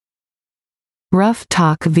Rough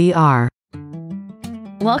Talk VR.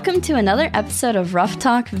 Welcome to another episode of Rough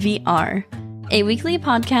Talk VR, a weekly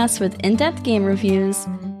podcast with in-depth game reviews,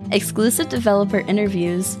 exclusive developer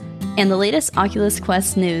interviews, and the latest Oculus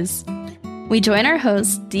Quest news. We join our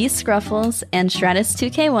hosts D Scruffles and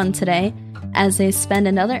Stratus2K1 today as they spend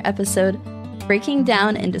another episode breaking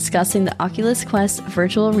down and discussing the Oculus Quest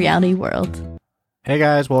virtual reality world. Hey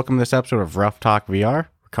guys, welcome to this episode of Rough Talk VR.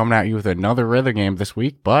 We're coming at you with another rhythm game this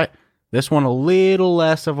week, but this one a little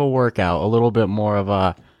less of a workout, a little bit more of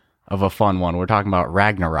a fun one. We're talking about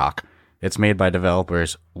Ragnarok. It's made by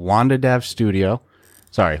developers WanaDev Studio,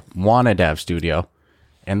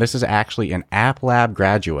 and this is actually an App Lab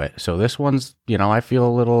graduate. So this one's, I feel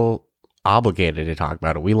a little obligated to talk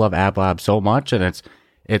about it. We love App Lab so much, and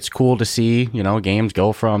it's cool to see, games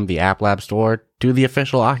go from the App Lab store to the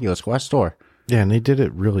official Oculus Quest store. Yeah, and they did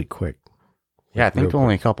it really quick. Yeah, I think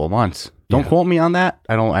only a couple of months. Don't quote me on that.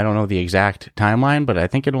 I don't know the exact timeline, but I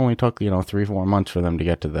think it only took 3-4 months for them to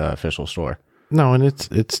get to the official store. No, and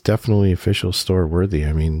it's definitely official store worthy.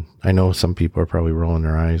 I mean, I know some people are probably rolling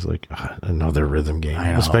their eyes like another rhythm game.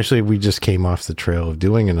 I know. Especially if we just came off the trail of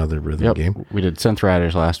doing another rhythm game. We did Synth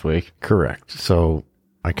Riders last week. Correct. So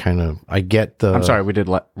I get the. I'm sorry, we did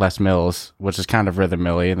Les Mills, which is kind of rhythm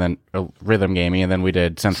milly, and then rhythm gamey, and then we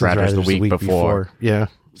did Synth Riders the week before. Yeah.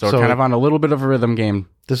 So we're kind of on a little bit of a rhythm game.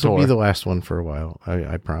 This will be the last one for a while,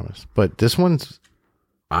 I promise. But this one's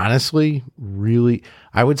honestly really,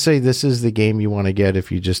 I would say this is the game you want to get if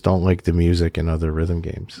you just don't like the music and other rhythm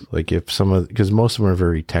games. Like because most of them are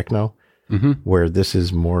very techno, where this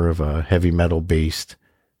is more of a heavy metal based,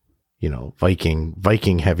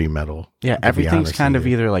 Viking heavy metal. Yeah, everything's kind of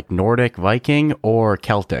either like Nordic, Viking, or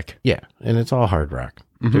Celtic. Yeah, and it's all hard rock.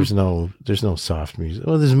 There's no soft music.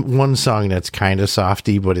 Well, there's one song that's kind of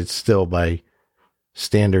softy, but it's still by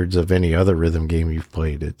standards of any other rhythm game you've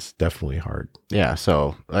played. It's definitely hard. Yeah,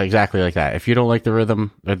 so exactly like that. If you don't like the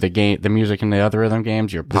rhythm or the music in the other rhythm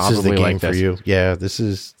games, you're probably this is the game like this. For you. Yeah, this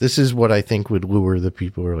is what I think would lure the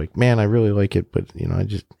people who are like, man, I really like it, but I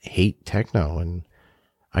just hate techno, and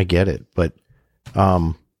I get it. But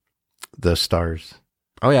the stars.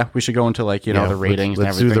 Oh yeah, we should go into the ratings.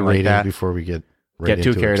 Let's and everything do the rating that before we get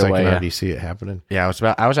too carried away. I can Yeah. already see it happening. Yeah,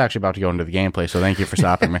 I was actually about to go into the gameplay, so thank you for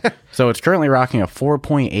stopping me. So it's currently rocking a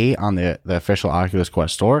 4.8 on the official Oculus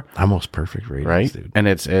Quest store. Almost perfect ratings, right? Dude. And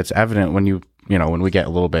it's evident when when we get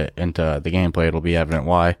a little bit into the gameplay, it'll be evident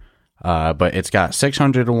why. But it's got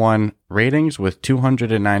 601 ratings with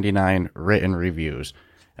 299 written reviews.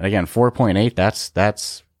 And again, 4.8,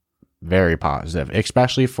 that's very positive,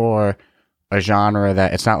 especially for a genre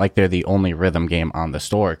that it's not like they're the only rhythm game on the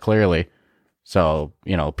store, clearly. So,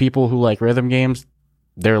 people who like rhythm games,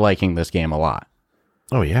 they're liking this game a lot.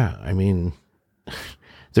 Oh, yeah. I mean,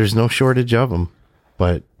 there's no shortage of them,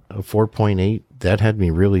 but a 4.8, that had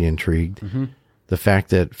me really intrigued. The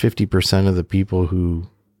fact that 50% of the people who,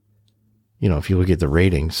 if you look at the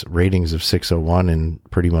ratings of 601 and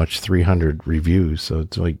pretty much 300 reviews, so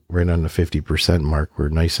it's like right on the 50% mark, we're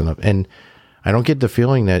nice enough. And I don't get the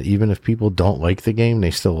feeling that even if people don't like the game,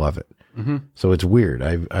 they still love it. So it's weird.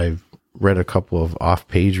 I've read a couple of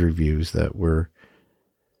off-page reviews that were,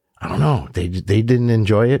 I don't know, they didn't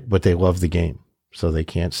enjoy it, but they love the game, so they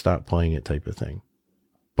can't stop playing it type of thing.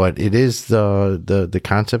 But it is the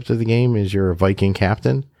concept of the game is you're a Viking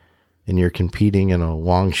captain and you're competing in a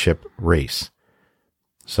longship race.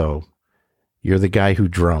 So you're the guy who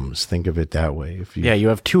drums. Think of it that way. You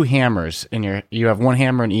have two hammers you have one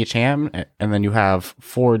hammer in each hand, and then you have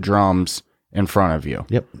 4 drums in front of you.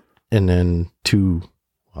 Yep. And then 2,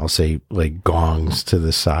 I'll say, like gongs to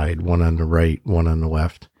the side, one on the right, one on the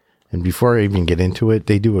left. And before I even get into it,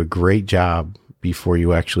 they do a great job before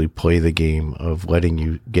you actually play the game of letting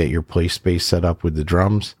you get your play space set up with the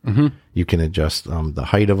drums. You can adjust the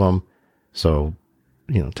height of them. So,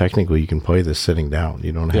 technically you can play this sitting down.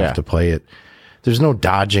 You don't have to play it. There's no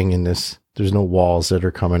dodging in this. There's no walls that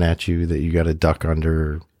are coming at you that you got to duck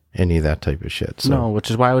under. Any of that type of shit. So. No,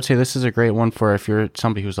 which is why I would say this is a great one for if you're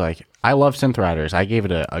somebody who's like, I love Synth Riders. I gave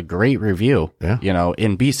it a great review. Yeah.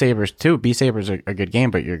 In Beat Sabers too. Beat Sabers are a good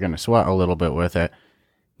game, but you're going to sweat a little bit with it.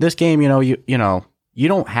 This game, you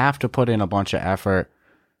don't have to put in a bunch of effort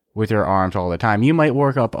with your arms all the time. You might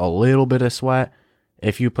work up a little bit of sweat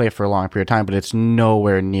if you play for a long period of time, but it's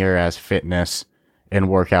nowhere near as fitness and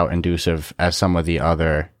workout inducive as some of the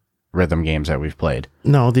other rhythm games that we've played.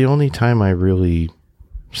 No, the only time I really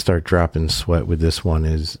start dropping sweat with this one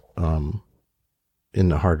is in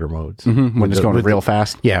the harder modes. When it's going real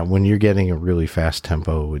fast. Yeah, when you're getting a really fast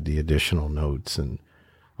tempo with the additional notes and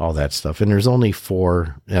all that stuff. And there's only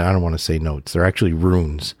 4, and I don't want to say notes. They're actually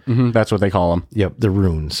runes. That's what they call them. Yep, the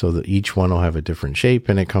runes. So that each one will have a different shape,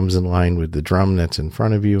 and it comes in line with the drum that's in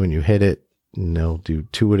front of you, and you hit it, and they'll do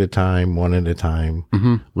 2 at a time, 1 at a time,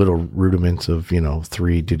 little rudiments of,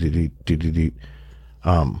 3, do.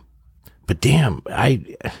 But damn,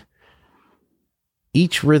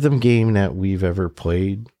 each rhythm game that we've ever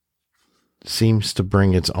played seems to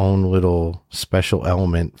bring its own little special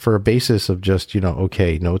element for a basis of just,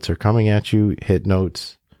 okay, notes are coming at you, hit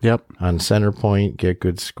notes. Yep. On center point, get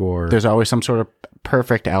good score. There's always some sort of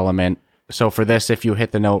perfect element. So for this, if you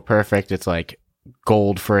hit the note perfect, it's like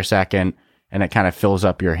gold for a second, and it kind of fills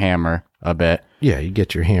up your hammer a bit. Yeah, you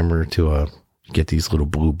get your hammer to get these little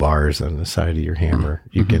blue bars on the side of your hammer.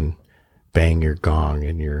 You can bang your gong,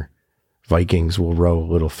 and your Vikings will row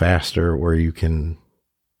a little faster, or you can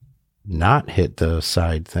not hit the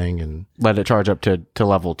side thing and let it charge up to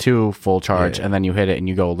level 2 full charge, and then you hit it and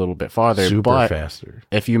you go a little bit farther. Super faster.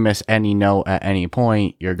 If you miss any note at any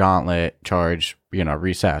point, your gauntlet charge,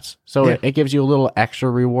 resets. So it gives you a little extra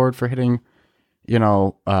reward for hitting,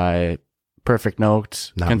 perfect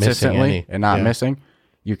notes not consistently and not missing.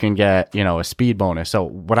 You can get, a speed bonus. So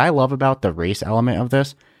what I love about the race element of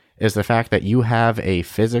this is the fact that you have a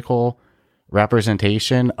physical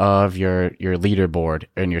representation of your leaderboard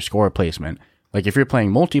and your score placement. Like if you're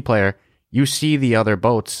playing multiplayer, you see the other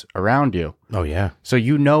boats around you. Oh yeah. So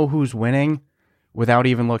you know who's winning without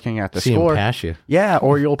even looking at the score. Them pass you. Yeah,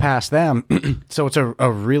 or you'll pass them. So it's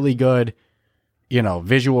a really good,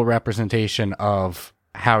 visual representation of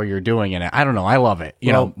how you're doing in it. I don't know. I love it.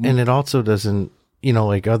 And it also doesn't,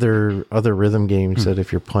 like other rhythm games that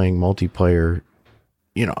if you're playing multiplayer,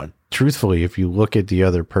 truthfully, if you look at the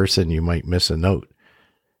other person, you might miss a note.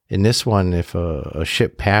 In this one, if a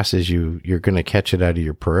ship passes you, you're going to catch it out of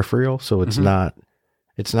your peripheral. So it's not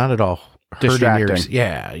at all distracting.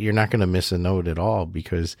 You're not going to miss a note at all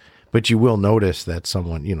but you will notice that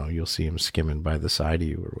someone, you'll see him skimming by the side of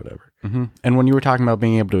you or whatever. And when you were talking about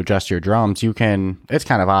being able to adjust your drums, it's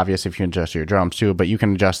kind of obvious if you can adjust your drums too, but you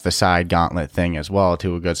can adjust the side gauntlet thing as well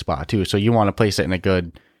to a good spot too. So you want to place it in a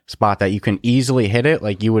good spot that you can easily hit it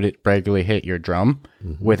like you would regularly hit your drum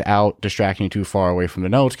without distracting you too far away from the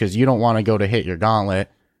notes, because you don't want to go to hit your gauntlet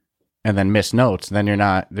and then miss notes. Then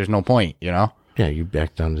there's no point, Yeah, you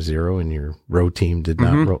back down to 0 and your row team did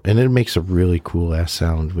not roll. And it makes a really cool ass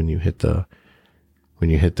sound when you hit the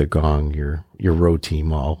gong, your row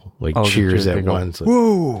team all cheers at once. Like,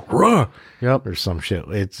 whoa, rah! Yep. Or some shit.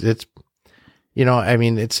 It's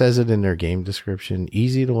it says it in their game description,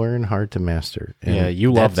 easy to learn, hard to master. And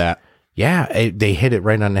you love that. Yeah, they hit it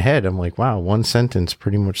right on the head. I'm like, wow, one sentence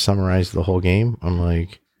pretty much summarized the whole game. I'm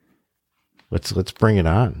like, let's bring it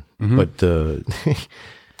on. But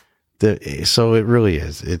so it really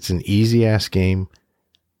is. It's an easy ass game.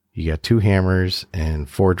 You got 2 hammers and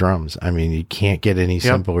 4 drums. I mean, you can't get any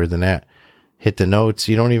simpler than that. Hit the notes.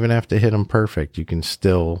 You don't even have to hit them perfect. You can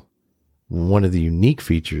still. One of the unique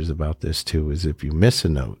features about this too is if you miss a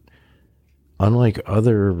note, unlike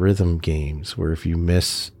other rhythm games where if you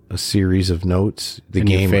miss a series of notes, the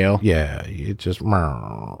game fail. Yeah, it just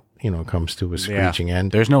comes to a screeching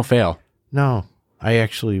end. There's no fail. No,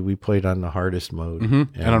 we played on the hardest mode, and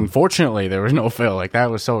unfortunately there was no fail. Like that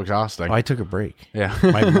was so exhausting. I took a break. Yeah,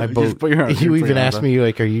 my boat. You even asked me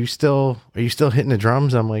like, "Are you still hitting the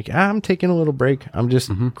drums?" I'm like, "I'm taking a little break. I'm just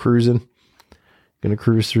cruising." Gonna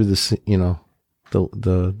cruise through the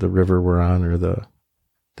river we're on, or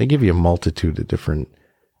they give you a multitude of different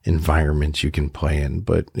environments you can play in,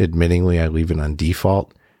 but admittingly I leave it on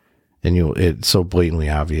default, and it's so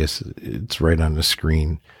blatantly obvious it's right on the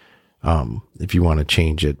screen if you want to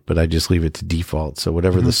change it, but I just leave it to default. So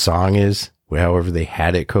whatever the song is, however they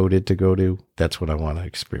had it coded to go to, that's what I want to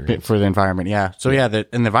experience for the environment. Yeah. So and the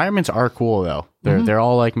environments are cool though. They're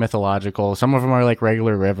all like mythological. Some of them are like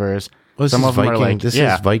regular rivers. Well, some of them Viking, are like this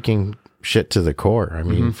is Viking shit to the core. I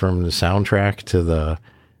mean, from the soundtrack to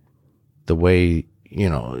the way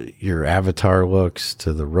your avatar looks,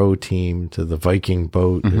 to the row team, to the Viking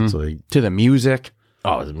boat. It's like to the music.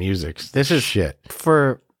 Oh, the music. This is shit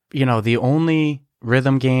for the only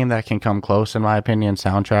rhythm game that can come close, in my opinion,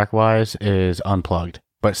 soundtrack wise, is Unplugged.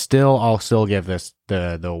 But still, I'll still give this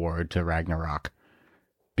the award to Ragnarok,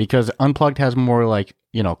 because Unplugged has more like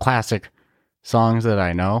classic songs that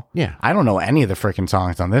I know. Yeah. I don't know any of the freaking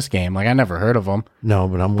songs on this game. Like I never heard of them. No,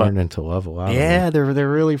 but I'm learning to level out. Yeah,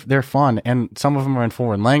 they're fun, and some of them are in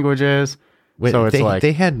foreign languages. So it's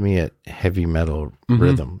they had me at heavy metal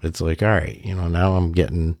rhythm. It's like, all right, now I'm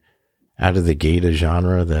getting out of the gate a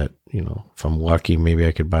genre that, if I'm lucky, maybe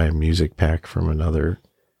I could buy a music pack from another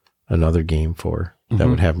game for. that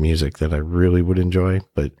would have music that I really would enjoy.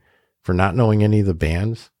 But for not knowing any of the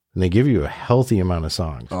bands, and they give you a healthy amount of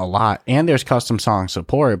songs. A lot. And there's custom song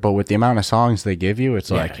support, but with the amount of songs they give you,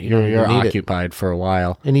 it's like you're occupied for a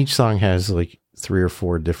while. And each song has like 3 or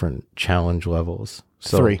 4 different challenge levels.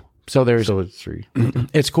 So, 3. So it's 3.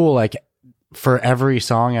 It's cool. Like for every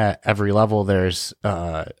song at every level, there's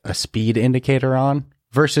a speed indicator on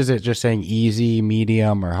versus it just saying easy,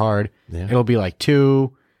 medium, or hard. Yeah. It'll be like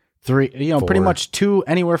 2, 3, 4. Pretty much 2,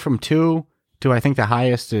 anywhere from 2 to I think the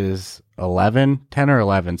highest is 11, 10 or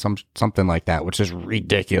 11, something like that, which is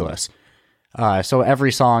ridiculous. So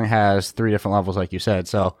every song has 3 different levels, like you said.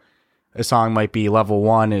 So a song might be level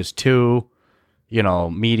 1 is 2,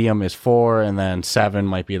 medium is 4, and then 7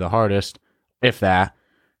 might be the hardest, if that.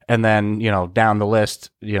 And then, down the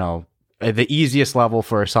list, the easiest level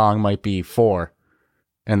for a song might be 4,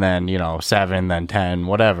 and then, 7, then 10,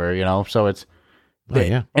 whatever, So it's,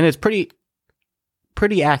 and it's pretty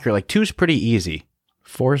accurate. Like 2's pretty easy.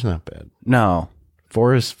 4 is not bad. No.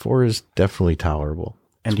 4 is definitely tolerable.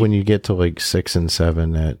 And when you get to like 6 and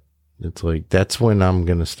 7, it's like, that's when I'm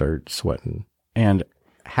going to start sweating. And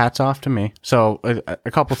hats off to me. So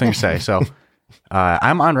a couple things to say. So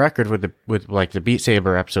I'm on record with like the Beat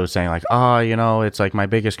Saber episode saying like, it's like my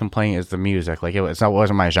biggest complaint is the music. Like it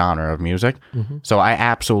wasn't my genre of music. Mm-hmm. So I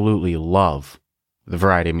absolutely love the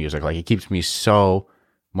variety of music. Like it keeps me so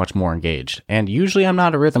much more engaged. And usually I'm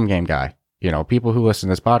not a rhythm game guy. People who listen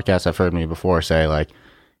to this podcast have heard me before say like,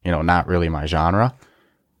 not really my genre.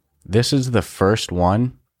 This is the first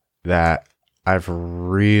one that I've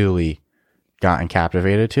really gotten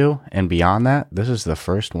captivated to. And beyond that, this is the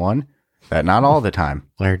first one that not all the time.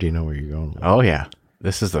 I already know where you're going. Oh, yeah.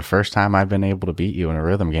 This is the first time I've been able to beat you in a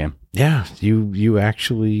rhythm game. Yeah. You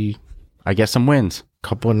actually... I get some wins. A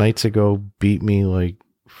couple of nights ago beat me like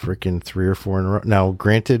freaking 3 or 4 in a row. Now,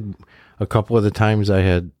 granted, a couple of the times I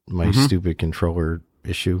had my stupid controller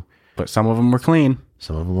issue. But some of them were clean.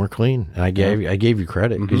 Some of them were clean. And I gave you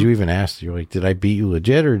credit because you even asked, you're like, did I beat you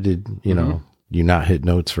legit or did, you not hit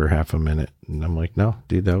notes for half a minute? And I'm like, no,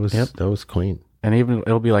 dude, that was clean. And even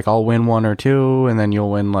it'll be like, I'll win 1 or 2 and then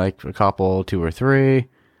you'll win like a couple, 2 or 3.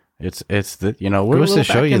 It's the, we're goes to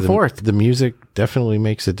show you forth. The music definitely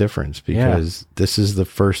makes a difference because this is the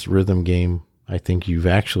first rhythm game I think you've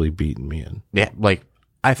actually beaten me in. Yeah. Like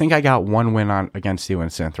I think I got 1 win against you in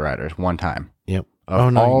Synth Riders one time. Yep.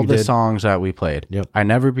 Of all the songs that we played. Yep. I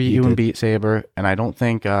never beat you in Beat Saber, and I don't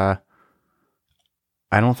think I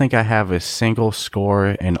have a single score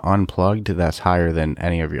in Unplugged that's higher than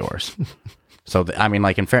any of yours. So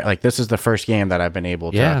like in fair, like this is the first game that I've been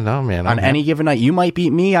able to. Yeah, no, man. On any given night, you might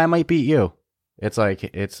beat me, I might beat you. It's like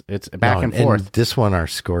it's back and forth. And this one, our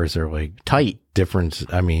scores are like tight. Difference.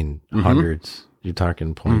 I mean, hundreds. You're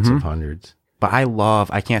talking points of hundreds. But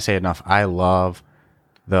I can't say enough. I love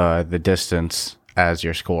the distance as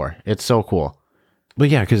your score. It's so cool. But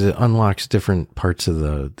yeah, because it unlocks different parts of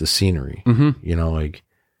the scenery. Like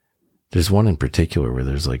there's one in particular where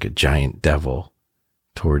there's like a giant devil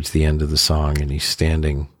towards the end of the song and he's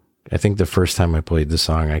standing. I think the first time I played the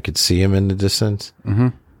song, I could see him in the distance.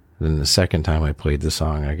 Then the second time I played the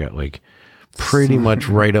song, I got like pretty much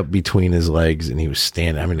right up between his legs and he was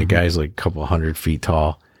standing. I mean, the guy's like a couple 100 feet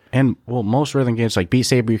tall. And well, most rhythm games like Beat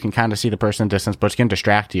Saber, you can kind of see the person in distance, but it's going to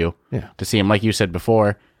distract you to see him, like you said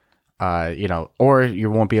before, or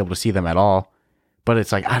you won't be able to see them at all. But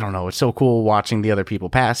it's like, I don't know, it's so cool watching the other people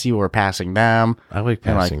pass you or passing them. I like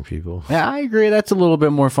passing people. Yeah, I agree. That's a little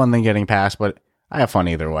bit more fun than getting passed, but I have fun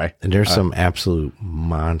either way. And there's some absolute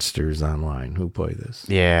monsters online who play this.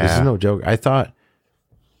 Yeah. This is no joke. I thought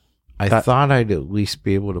I'd at least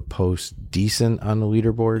be able to post decent on the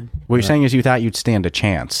leaderboard. What you're saying is you thought you'd stand a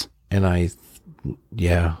chance. And I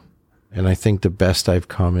think the best I've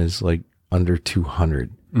come is like under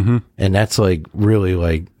 200. And that's like really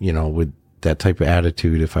like, with that type of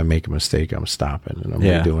attitude, if I make a mistake, I'm stopping and I'm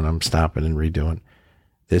redoing, I'm stopping and redoing.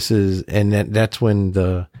 That's when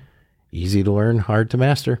the easy to learn, hard to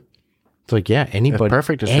master. It's like, yeah,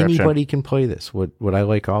 anybody can play this. What I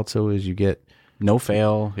like also is you get no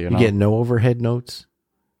fail. You get no overhead notes.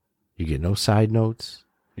 You get no side notes.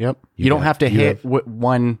 Yep. You don't have to hit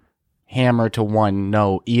one hammer to one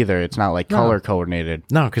note either. It's not like color coordinated.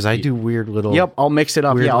 No, because I do weird little. Yep. I'll mix it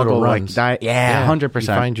up. Yeah, I'll go runs. like 100%. You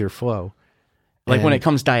find your flow. Like when it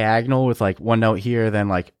comes diagonal with like one note here, then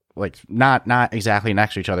like not exactly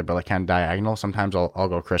next to each other, but like kind of diagonal. Sometimes I'll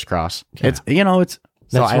go crisscross. Yeah.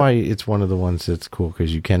 That's why it's one of the ones that's cool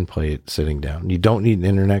because you can play it sitting down. You don't need an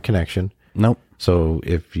internet connection. Nope. So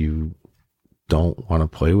if you don't want to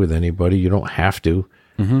play with anybody, you don't have to.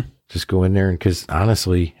 Just go in there, and because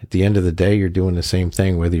honestly, at the end of the day, you're doing the same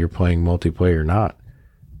thing whether you're playing multiplayer or not.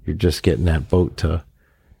 You're just getting that boat to,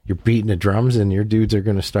 you're beating the drums and your dudes are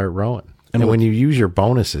going to start rowing. And when you use your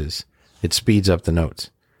bonuses, it speeds up the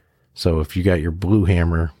notes. So if you got your blue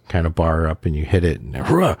hammer kind of bar up and you hit it, and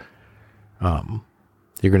you're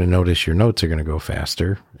going to notice your notes are going to go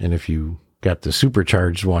faster. And if you got the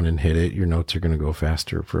supercharged one and hit it, your notes are going to go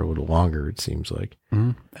faster for a little longer, it seems like.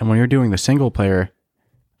 Mm-hmm. And when you're doing the single player,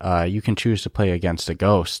 you can choose to play against a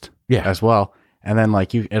ghost as well. And then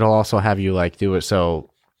like it'll also have you like do it so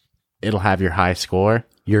it'll have your high score.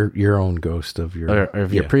 Your own ghost of your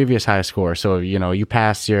your previous high score. So, you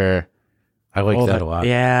pass your... I like that a lot.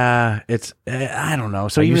 Yeah, it's I don't know.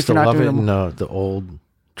 So I even used if you're to not love it doing in the old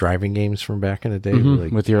driving games from back in the day.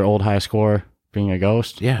 like, with your old high score being a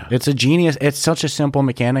ghost. Yeah. It's a genius. It's such a simple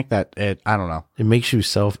mechanic that I don't know. It makes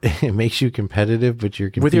you competitive, but you're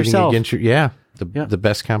competing with yourself against the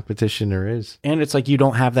best competition there is. And it's like you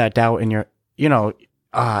don't have that doubt in your,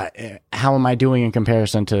 how am I doing in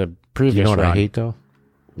comparison to previous? You know what run? I hate though?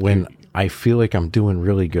 When I feel like I'm doing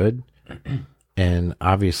really good, and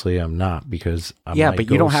obviously I'm not because I'm but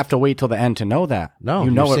you don't have to wait till the end to know that. No,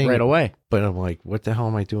 you know it right away. But I'm like, what the hell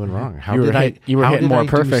am I doing wrong? How you were hitting more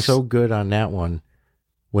perfect. So good on that one.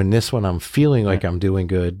 When this one I'm feeling like I'm doing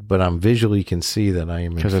good, but I'm visually can see that I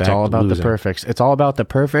am because it's all about losing. the perfects. It's all about the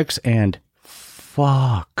perfects and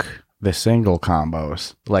fuck the single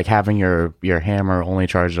combos. Like having your hammer only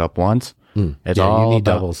charged up once. It's all you need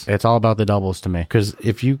about, doubles. It's all about the doubles to me. Because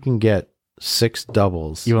if you can get 6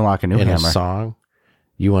 doubles, you unlock a new hammer. A song,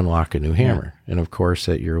 you unlock a new hammer. And of course,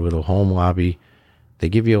 at your little home lobby, they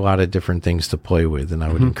give you a lot of different things to play with. And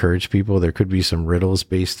I would encourage people. There could be some riddles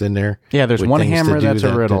based in there. Yeah, there's one hammer that's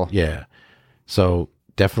a riddle. Yeah, so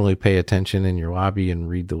definitely pay attention in your lobby and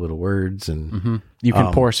read the little words. And you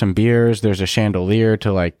can pour some beers. There's a chandelier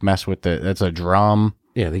to like mess with that's a drum.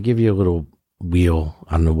 Yeah, they give you a little wheel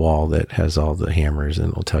on the wall that has all the hammers and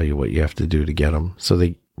it'll tell you what you have to do to get them. So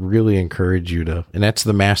they really encourage you to, and that's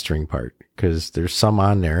the mastering part, because there's some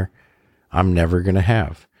on there I'm never going to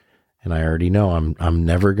have. And I already know I'm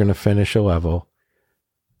never going to finish a level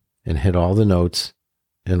and hit all the notes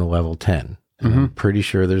in a level 10. And I'm pretty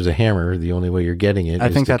sure there's a hammer. The only way you're getting it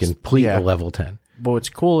is to complete a level 10. But what's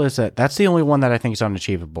cool is that's the only one that I think is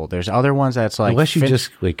unachievable. There's other ones that's like... Unless you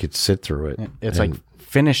just like could sit through it. It's like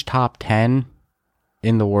finish top 10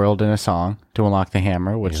 in the world in a song to unlock the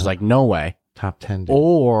hammer, which is like no way. Top 10. Dude.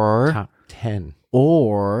 Or... Top 10.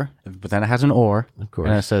 Or... But then it has an or. Of course.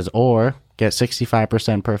 And it says, or get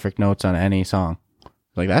 65% perfect notes on any song.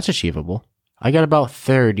 Like, that's achievable. I got about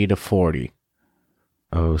 30 to 40.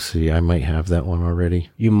 Oh, see, I might have that one already.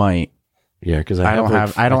 You might. Yeah, because I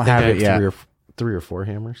don't have it yet. Three or four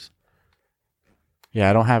hammers. Yeah,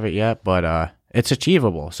 I don't have it yet, but it's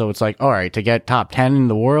achievable. So it's like, all right, to get top 10 in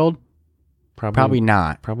the world, probably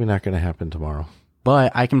not. Probably not going to happen tomorrow.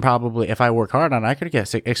 But I can probably, if I work hard on it, I could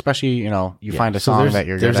get, especially, you find a song that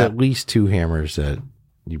you're good at. There's at least 2 hammers that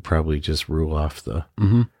you probably just rule off the,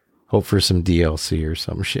 hope for some DLC or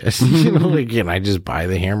some shit. Again, I just buy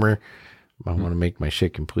the hammer. I want to make my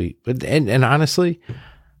shit complete. But, and honestly,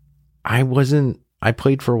 I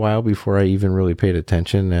played for a while before I even really paid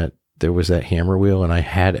attention that there was that hammer wheel and I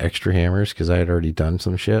had extra hammers because I had already done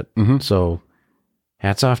some shit. So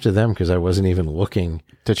hats off to them because I wasn't even looking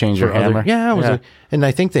to change your hammer. I was like, and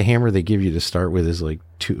I think the hammer they give you to start with is like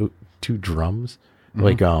two drums,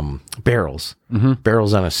 like barrels,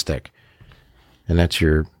 barrels on a stick, and I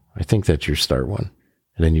think that's your start one,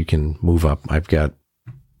 and then you can move up. I've got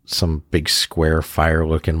some big square fire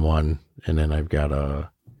looking one, and then I've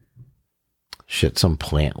got some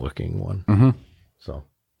plant looking one. So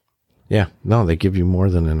yeah, no, they give you more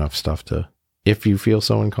than enough stuff to, if you feel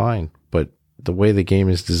so inclined. But the way the game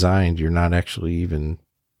is designed, you're not actually even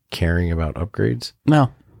caring about upgrades.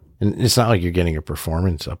 No. And it's not like you're getting a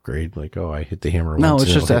performance upgrade. Like, oh, I hit the hammer once. No,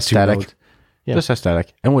 it's just aesthetic. Yeah. Just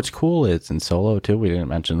aesthetic. And what's cool is in solo, too, we didn't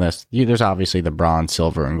mention this. There's obviously the bronze,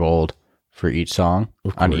 silver, and gold for each song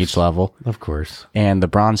on each level. Of course. And the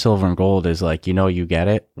bronze, silver, and gold is like, you get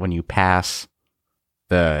it when you pass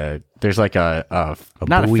there's like a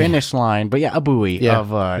not buoy. A finish line, but a buoy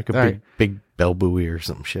of like a big bell buoy or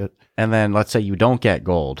some shit. And then let's say you don't get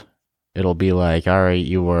gold. It'll be like, all right,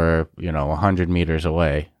 you were, 100 meters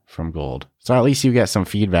away from gold. So at least you get some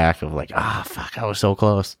feedback of like, fuck, I was so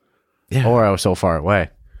close. Yeah. Or I was so far away.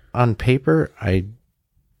 On paper, I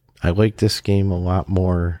like this game a lot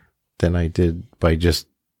more than I did by just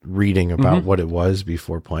reading about what it was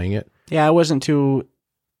before playing it. Yeah, I wasn't too...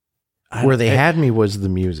 Where they had me was the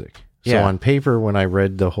music. So on paper, when I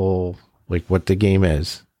read the whole, like what the game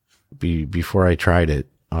is, before I tried it,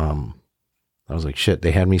 I I was like, shit,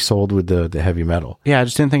 they had me sold with the heavy metal. Yeah, I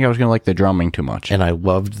just didn't think I was going to like the drumming too much. And I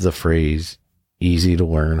loved the phrase easy to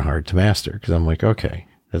learn, hard to master. Because I'm like, okay,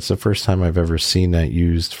 that's the first time I've ever seen that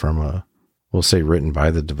used from we'll say written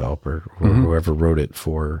by the developer or whoever wrote it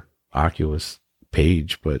for Oculus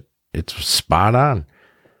page, but it's spot on.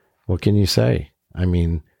 What can you say? I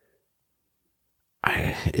mean,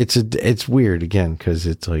 it's weird again, because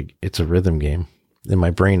it's like, it's a rhythm game. And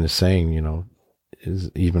my brain is saying,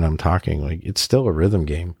 even I'm talking, like, it's still a rhythm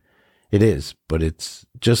game. It is, but it's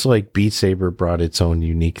just like Beat Saber brought its own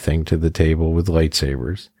unique thing to the table with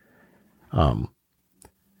lightsabers.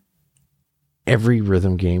 Every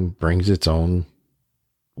rhythm game brings its own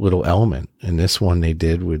little element. And this one they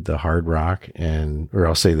did with the hard rock or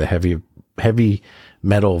I'll say the heavy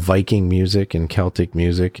metal Viking music and Celtic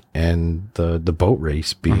music, and the boat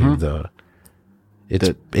race being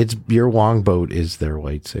it's your longboat is their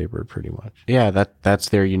lightsaber pretty much. Yeah, that's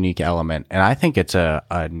their unique element. And I think it's a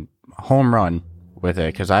home run with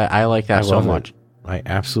it, because I like that so much. I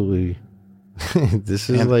absolutely this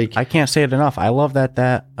is like, I can't say it enough. I love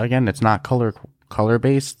that again, it's not color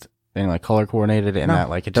based and like color coordinated, and that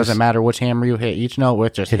like it doesn't matter which hammer you hit each note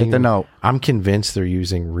with, just hit the note. I'm convinced they're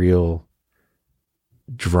using real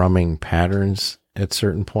drumming patterns at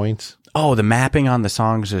certain points. Oh, the mapping on the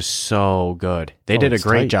songs is so good. They did a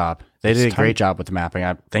great job. They did a great job with the mapping.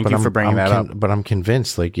 Thank you for bringing that up. But I'm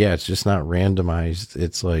convinced, like, yeah, it's just not randomized.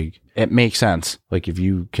 It's like, it makes sense. Like if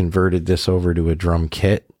you converted this over to a drum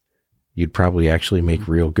kit, you'd probably actually make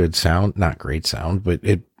real good sound. Not great sound, but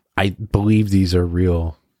I believe these are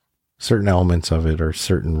real, certain elements of it are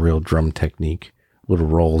certain real drum technique, little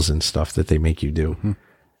rolls and stuff that they make you do. Mm-hmm.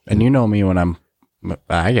 And you know me when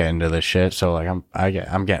I get into this shit, so like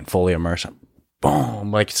I'm getting fully immersed.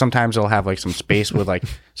 Boom! Like sometimes it'll have like some space with like,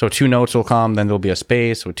 so 2 notes will come, then there'll be a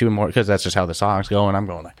space with 2 more, because that's just how the song's go. And I'm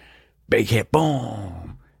going like big hit,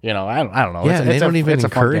 boom. I don't know. Yeah, they don't even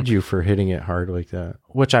encourage you for hitting it hard like that.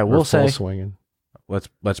 Which I will say, swinging.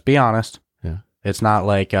 Let's be honest. Yeah, it's not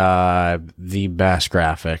like the best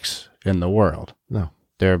graphics in the world. No,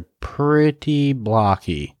 they're pretty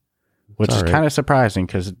blocky, which is kind of surprising,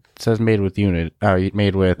 because it says made with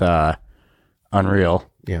Unreal.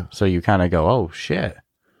 Yeah. So you kind of go, oh shit,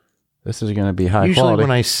 this is going to be high Usually quality.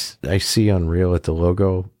 when I see Unreal at the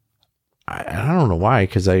logo, I don't know why,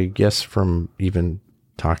 because I guess from even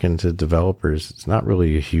talking to developers, it's not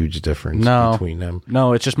really a huge difference between them.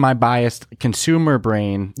 No, it's just my biased consumer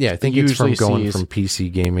brain. Yeah, I think it's from going from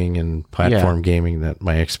PC gaming and platform gaming that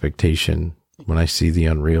my expectation when I see the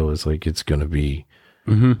Unreal is like, it's going to be,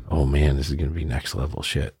 oh man, this is going to be next level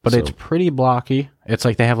shit. But it's pretty blocky. It's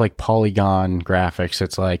like they have like polygon graphics.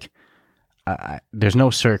 It's like there's no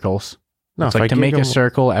circles. No, it's like to make a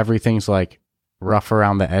circle, everything's like rough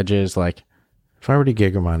around the edges. Like if I were to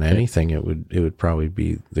gig them on anything, it would probably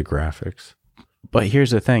be the graphics. But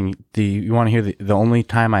here's the thing: you want to hear the only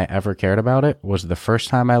time I ever cared about it was the first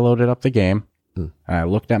time I loaded up the game. And I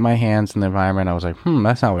looked at my hands in the environment. I was like,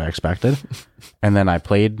 that's not what I expected. And then I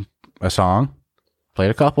played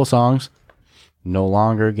a couple songs, no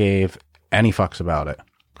longer gave any fucks about it,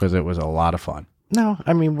 because it was a lot of fun. No,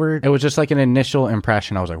 I mean, it was just like an initial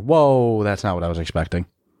impression. I was like, whoa, that's not what I was expecting.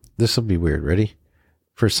 This will be weird. Ready?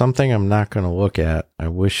 For something I'm not going to look at, I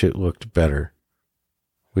wish it looked better,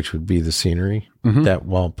 which would be the scenery that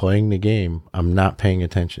while playing the game, I'm not paying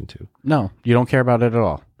attention to. No, you don't care about it at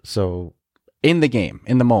all. So in the game,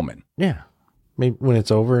 in the moment. Yeah. Maybe when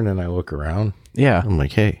it's over and then I look around. Yeah. I'm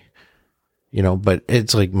like, hey, but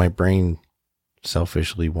it's like my brain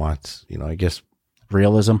selfishly wants, I guess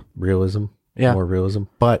realism. Yeah. More realism.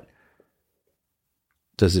 But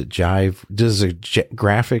does it jive? Does the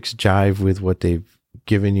graphics jive with what they've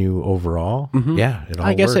given you overall? Yeah. It all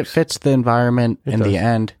I guess works. it fits the environment the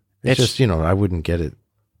end. It's just, I wouldn't get it.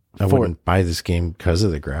 I wouldn't buy this game because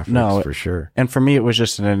of the graphics, for sure. And for me, it was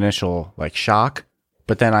just an initial like shock,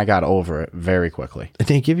 but then I got over it very quickly. And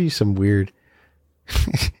they give you some weird,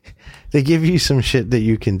 they give you some shit that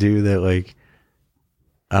you can do that, like,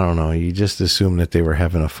 I don't know, you just assume that they were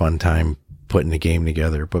having a fun time putting the game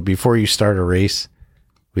together. But before you start a race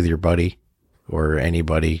with your buddy or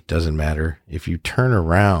anybody, doesn't matter, if you turn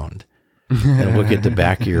around and look at the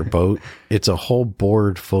back of your boat, it's a whole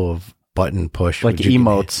board full of button push. Like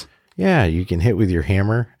emotes. You can hit with your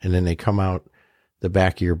hammer, and then they come out the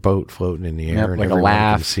back of your boat floating in the air, and like a everyone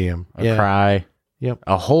laugh, can see them. A cry. Yep.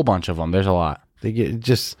 A whole bunch of them. There's a lot. They get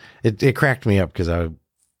it cracked me up because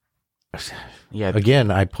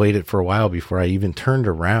again, I played it for a while before I even turned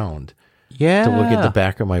around to look at the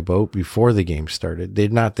back of my boat before the game started. They're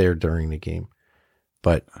not there during the game.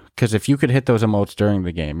 But because if you could hit those emotes during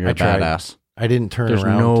the game, you're a badass. I didn't turn There's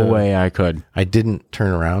around. no way I could. I didn't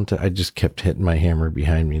turn around I just kept hitting my hammer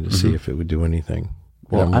behind me to see if it would do anything.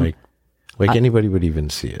 Well, And I'm like anybody would even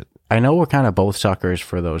see it. I know we're kind of both suckers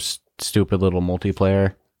for those stupid little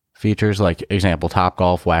multiplayer features, like example, Top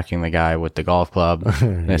Golf whacking the guy with the golf club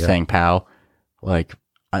and it's saying "pow." Like,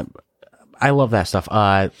 I love that stuff.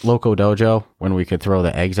 Loco Dojo, when we could throw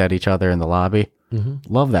the eggs at each other in the lobby,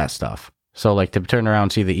 love that stuff. So like to turn around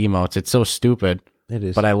and see the emotes, it's so stupid. It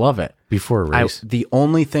is, but I love it. Before a race, the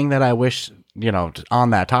only thing that I wish, on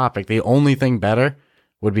that topic, the only thing better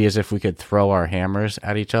would be as if we could throw our hammers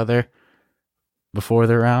at each other before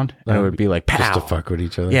the round, and it would be like pow, just to fuck with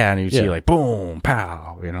each other. Yeah, and you'd see like boom,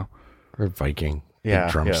 pow, or Viking, Yeah,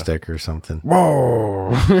 drumstick or something.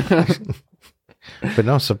 Whoa! But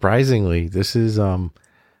no, surprisingly, this is a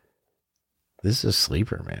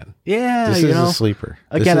sleeper, man. Yeah, This is a sleeper.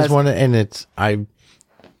 Again, this is one, and it's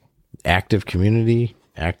active community,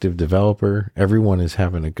 active developer. Everyone is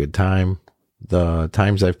having a good time. The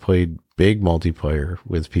times I've played big multiplayer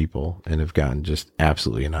with people and have gotten just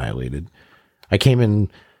absolutely annihilated. I came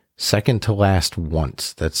in second to last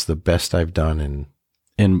once. That's the best I've done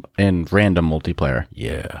in random multiplayer.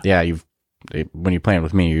 Yeah. When you're playing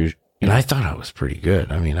with me, and I thought I was pretty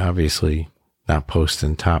good. I mean, obviously not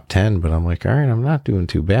posting top 10, but I'm like, all right, I'm not doing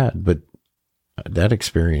too bad. But that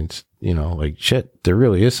experience, like shit, there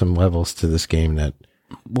really is some levels to this game that.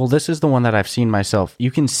 Well, this is the one that I've seen myself. You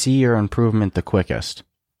can see your improvement the quickest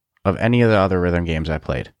of any of the other rhythm games I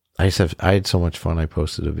played. I had so much fun. I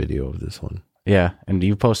posted a video of this one. Yeah, and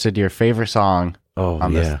you posted your favorite song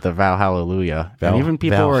on the Val Hallelujah. And even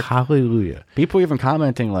people Hallelujah. People even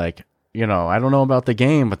commenting like, I don't know about the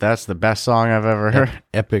game, but that's the best song I've ever heard.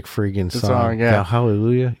 Epic freaking song, yeah. Val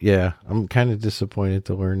Hallelujah. Yeah, I'm kind of disappointed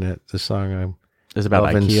to learn that the song is about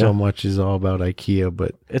loving IKEA. So much is all about IKEA,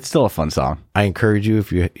 but it's still a fun song. I encourage you,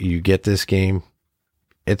 if you get this game,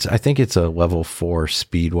 I think it's a level 4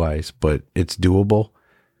 speed wise, but it's doable.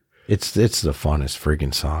 It's the funnest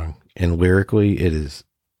freaking song, and lyrically it is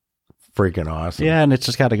freaking awesome. Yeah, and it's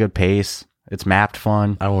just got a good pace. It's mapped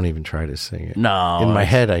fun. I won't even try to sing it. No, in my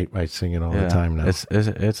head I sing it all the time now.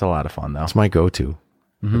 It's a lot of fun though. It's my go-to.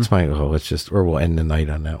 It's my we'll end the night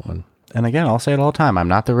on that one. And again, I'll say it all the time. I'm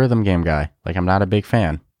not the rhythm game guy. Like, I'm not a big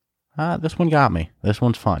fan. This one got me. This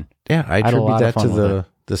one's fun. Yeah, I attribute that to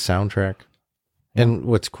the soundtrack. And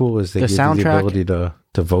what's cool is they give you the ability to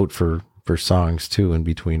vote for songs too in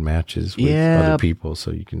between matches with other people,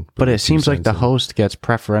 so you can. But it seems like the host gets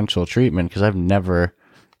preferential treatment because I've never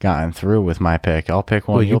gotten through with my pick. I'll pick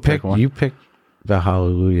one. Well, you'll pick one. You picked the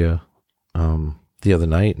Hallelujah the other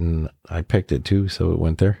night, and I picked it too, so it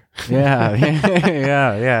went there. Yeah.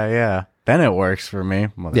 Then it works for me.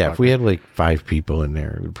 Yeah, if we had like 5 people in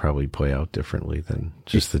there, it would probably play out differently than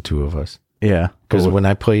just the 2 of us. Yeah, because when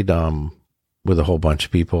I played with a whole bunch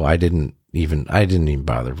of people, I didn't even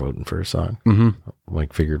bother voting for a song.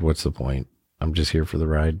 Like, figured, what's the point? I'm just here for the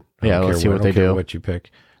ride. Let's see what they do. What you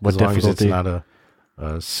pick, what as long difficulty? as it's not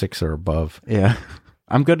a 6 or above. Yeah,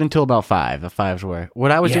 I'm good until about 5. The 5's where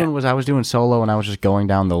what I was doing was I was doing solo, and I was just going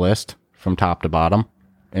down the list from top to bottom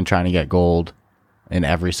and trying to get gold in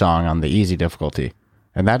every song on the easy difficulty,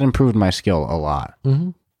 and that improved my skill a lot.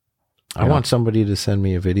 I want somebody to send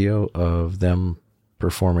me a video of them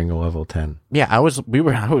performing a level 10. Yeah, I was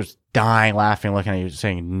dying laughing, looking at you,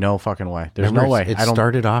 saying, "No fucking way! There's no way." It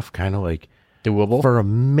started off kind of like doable for a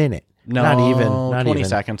minute. No, not 20 even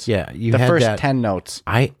seconds. Yeah, the first 10 notes.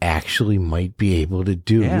 I actually might be able to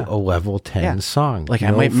do a level 10 song. Like, I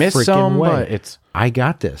might miss some, but I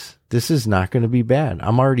got this. This is not going to be bad.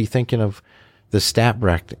 I'm already thinking of the stat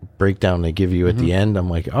breakdown they give you at the end. I'm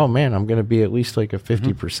like, oh man, I'm going to be at least like a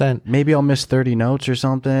 50%. Maybe I'll miss 30 notes or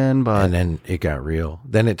something, but and then it got real.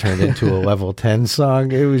 Then it turned into a level 10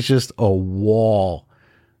 song. It was just a wall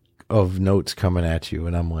of notes coming at you,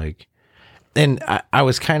 and I'm like. And I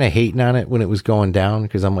was kind of hating on it when it was going down,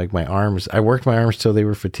 because I'm like, I worked my arms till they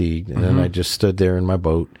were fatigued. And then I just stood there in my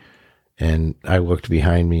boat, and I looked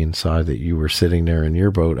behind me and saw that you were sitting there in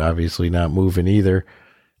your boat, obviously not moving either.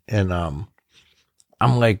 And I'm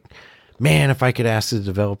like, man, if I could ask the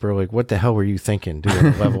developer, like, what the hell were you thinking doing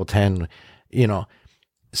a level 10,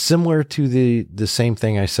 similar to the same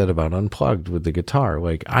thing I said about Unplugged with the guitar.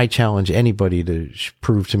 Like, I challenge anybody to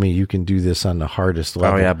prove to me you can do this on the hardest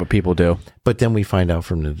level. Oh yeah, but people do. But then we find out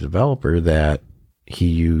from the developer that he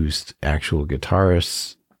used actual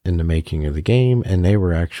guitarists in the making of the game, and they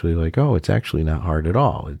were actually like, oh, it's actually not hard at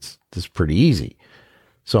all. It's pretty easy.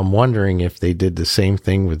 So I'm wondering if they did the same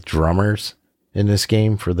thing with drummers in this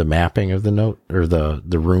game for the mapping of the note or the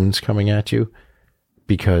runes coming at you,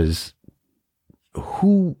 because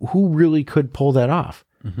who really could pull that off?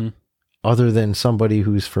 other than somebody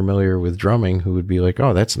who's familiar with drumming who would be like,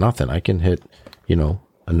 oh, that's nothing. I can hit,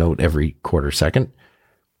 a note every quarter second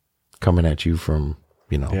coming at you from,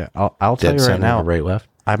 Yeah, I'll tell dead you right center now. to right, left.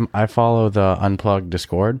 I follow the Unplugged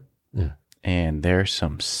Discord, Yeah. and there's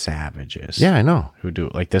some savages. Yeah, I know. Who do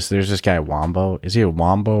like this? There's this guy Wombo. Is he a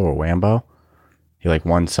Wombo or Wambo? He like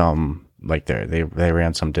won some like they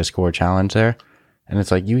ran some Discord challenge there, and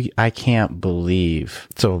it's like I can't believe.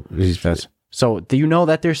 So So do you know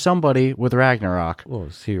that there's somebody with Ragnarok? well,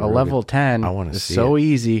 see, A level 10 I wanna is see so it.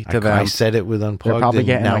 easy to them. I said it with Unplugged. They're probably and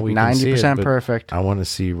getting now like we can see it, 90% but perfect. I want to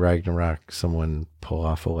see Ragnarok, someone pull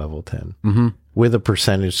off a level 10 Mm-hmm. with a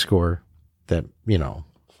percentage score that,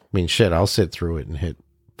 shit, I'll sit through it and hit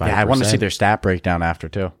 5%. Yeah, I want to see their stat breakdown after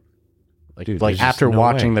too. Like, Dude, there's just after no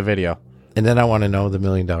watching way. the video. And then I want to know the $1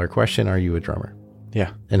 million question. Are you a drummer?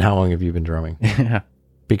 Yeah. And how long have you been drumming? Yeah.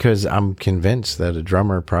 Because I'm convinced that a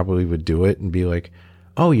drummer probably would do it and be like,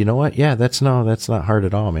 oh, you know what? Yeah, that's not hard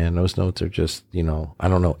at all, man. Those notes are just, I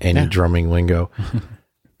don't know any drumming lingo,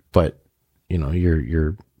 but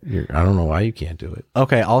you're I don't know why you can't do it.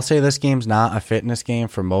 Okay, I'll say this game's not a fitness game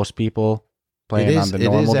for most people playing on the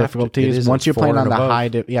normal difficulties. Once you're playing on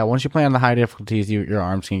the once you play on the high difficulties, your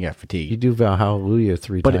arms can get fatigued. You do Valhalla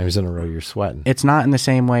three times in a row, you're sweating. It's not in the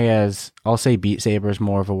same way as I'll say Beat Saber is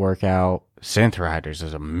more of a workout. Synth Riders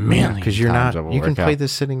is a million because you're times not. of a You can workout. play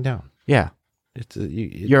this sitting down. Yeah.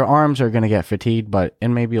 Your arms are going to get fatigued,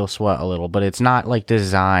 and maybe you'll sweat a little, but it's not like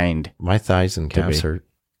designed. My thighs and calves hurt.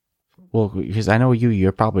 Well, because I know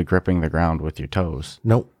you're probably gripping the ground with your toes.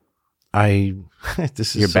 Nope. This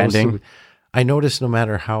is You're so bending. stupid. I notice no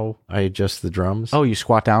matter how I adjust the drums, Oh, you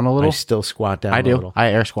squat down a I little? still squat down I a do. little.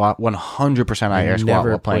 I air squat 100%. I air squat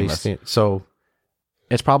while playing this. So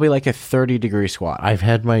It's probably like a 30-degree squat. I've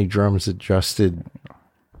had my drums adjusted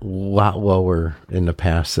a lot lower in the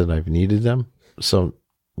past that I've needed them. So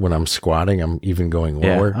when I'm squatting, I'm even going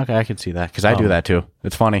lower. Okay, I can see that because I do that too.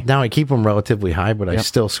 It's funny. Now I keep them relatively high, but I Yep.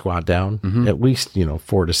 still squat down Mm-hmm. at least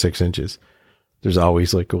 4 to 6 inches. There's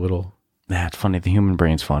always like a little. Yeah, it's funny. The human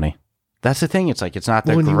brain's funny. That's the thing. It's like it's not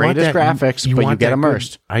the When you want greatest that- graphics, but you want get that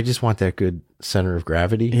immersed. Good, I just want that good center of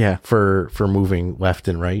gravity. Yeah. For moving left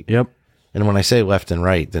and right. Yep. And when I say left and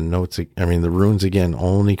right, the runes again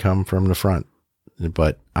only come from the front.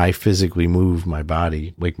 But I physically move my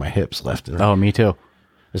body, like my hips, left and right. Oh, me too.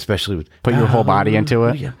 Especially with Put your whole body into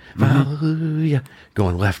it. Hallelujah, hallelujah.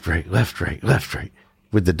 Going left, right, left, right, left, right.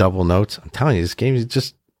 With the double notes. I'm telling you, this game is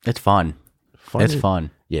just It's fun. fun. It's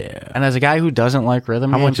fun. Yeah. And as a guy who doesn't like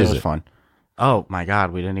rhythm How games, much is it was it? fun. Oh my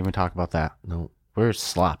God, we didn't even talk about that. No. We're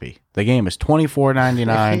sloppy. The game is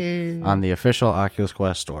 $24.99 on the official Oculus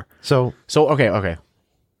Quest store. So Okay.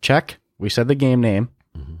 Check. We said the game name.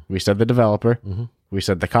 We said the developer. We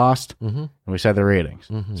said the cost. And we said the ratings.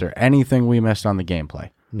 Is there anything we missed on the gameplay?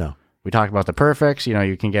 no. We talked about the perfects.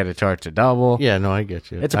 You can get it charged to double. Yeah, no, I get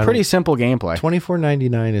you. It's a pretty simple gameplay.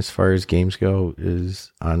 $24.99 as far as games go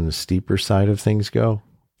is on the steeper side of things go.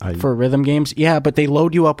 For rhythm games, yeah, but they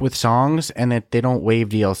load you up with songs and they don't wave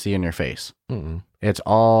DLC in your face. It's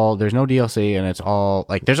all, there's no DLC and it's all,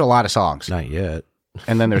 like, there's a lot of songs. Not yet.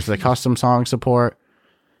 And then there's the custom song support.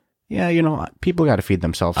 Yeah, people got to feed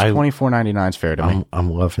themselves. $24.99 is fair to me. I'm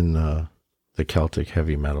loving the Celtic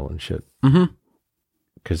heavy metal and shit. Mm-hmm.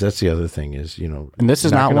 Because that's the other thing is, And this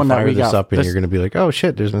is you're not gonna one that fire we this got. up and you're going to be like, oh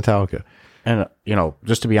shit, there's Metallica. And,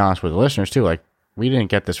 just to be honest with the listeners too, like, we didn't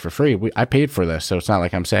get this for free. I paid for this, so it's not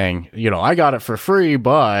like I'm saying, I got it for free,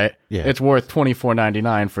 but it's worth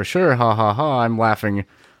 $24.99 for sure. Ha ha ha! I'm laughing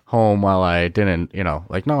home while I didn't. No,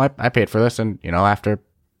 I paid for this, and after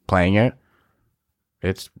playing it,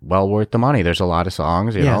 it's well worth the money. There's a lot of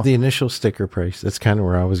songs. You know, The initial sticker price. That's kind of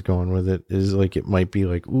where I was going with it. Is like it might be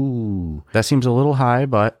like, ooh, that seems a little high,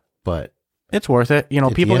 but it's worth it.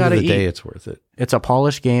 at People the got end to of the eat. day, it's worth it. It's a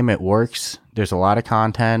polished game. It works. There's a lot of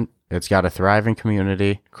content. It's got a thriving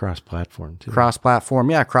community. Cross-platform too. Cross-platform.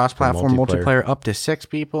 Yeah, cross-platform multiplayer. multiplayer up to 6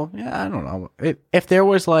 people. Yeah, I don't know. If there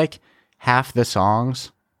was like half the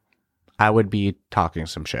songs, I would be talking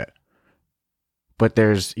some shit. But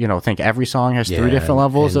there's, think every song has 3 different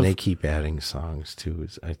levels and of. they keep adding songs too.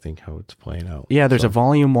 Is I think how it's playing out. Yeah, there's a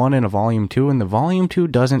volume 1 and a volume 2, and the volume 2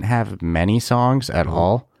 doesn't have many songs at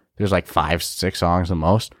all. There's like 5-6 songs the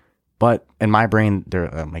most. But in my brain, they're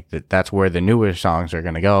that's where the newer songs are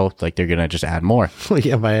gonna go. Like they're gonna just add more. Well,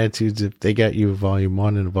 yeah, my attitude's if they got you volume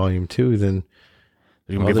 1 and volume 2, then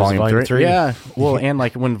There's gonna be there's volume 3. 3. Yeah. Well, and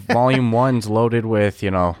like when volume 1's loaded with,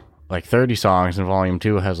 like 30 songs and volume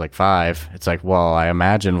 2 has like 5, it's like, well, I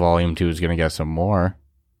imagine volume 2 is going to get some more.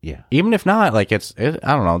 Yeah. Even if not, like I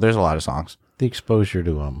don't know, there's a lot of songs. The exposure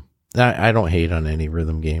to I don't hate on any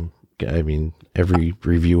rhythm game I mean, every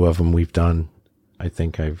review of them we've done, I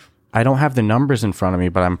think I don't have the numbers in front of me,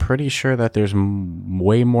 but I'm pretty sure that there's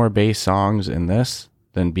way more bass songs in this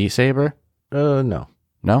than Beat Saber. No.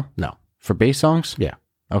 No? No. For bass songs? Yeah.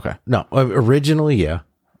 Okay. No. Originally, yeah.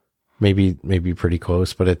 Maybe pretty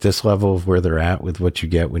close, but at this level of where they're at with what you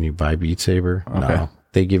get when you buy Beat Saber, no.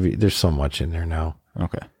 They give you, there's so much in there now.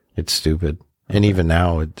 Okay. It's stupid. Okay. And even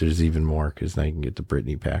now, there's even more because now you can get the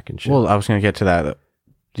Britney pack and shit. Well, I was going to get to that.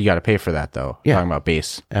 You got to pay for that, though. Yeah. Talking about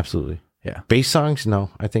bass. Absolutely. Yeah. Bass songs,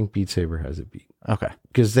 no. I think Beat Saber has it beat. Okay.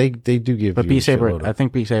 Because they do give but you Beat Saber, I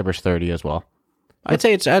think Beat Saber's $30 as well. I'd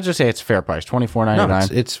just say it's fair price, $24.99.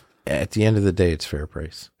 No, it's at the end of the day, it's fair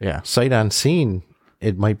price. Yeah. Sight unseen,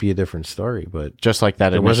 it might be a different story, but just like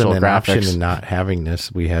that there initial wasn't an graphics. option in not having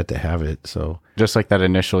this. We had to have it. So just like that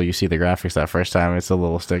initial, you see the graphics that first time, it's a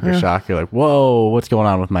little sticker shock. You're like, whoa, what's going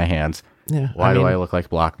on with my hands? Yeah. Why do I look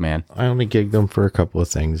like Blockman? I only gigged them for a couple of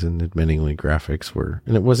things, and admittingly, graphics were,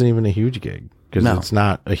 and it wasn't even a huge gig because it's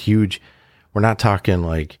not a huge. We're not talking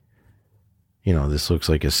like, this looks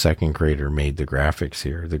like a second grader made the graphics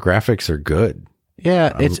here. The graphics are good.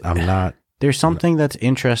 Yeah, I'm not. There's something that's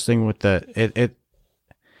interesting with it.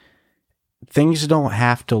 Things don't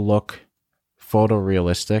have to look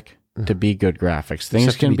photorealistic to be good graphics.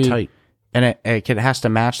 Things can be tight, and it has to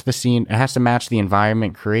match the scene. It has to match the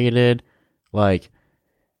environment created. Like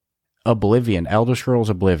Oblivion, Elder Scrolls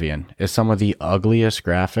Oblivion is some of the ugliest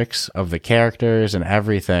graphics of the characters and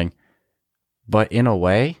everything, but in a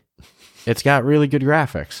way, it's got really good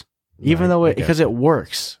graphics. Even though because it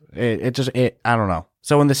works, it just I don't know.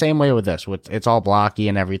 So in the same way with this, it's all blocky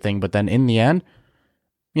and everything, but then in the end,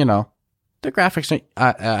 the graphics.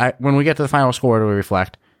 When we get to the final score to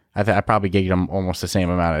reflect, I probably gigged them almost the same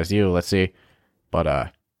amount as you. Let's see,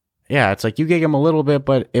 but yeah, it's like you gig them a little bit,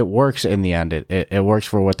 but it works in the end. It works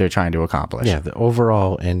for what they're trying to accomplish. Yeah, the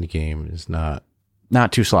overall end game is not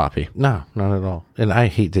too sloppy. No, not at all. And I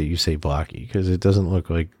hate that you say blocky because it doesn't look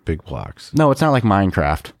like big blocks. No, it's not like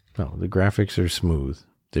Minecraft. No, the graphics are smooth.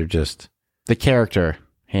 They're just the character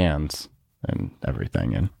hands and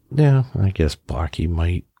everything. And yeah, I guess blocky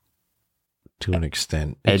might to an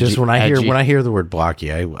extent. Edgy, when I hear the word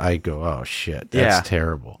blocky, I go, oh shit, that's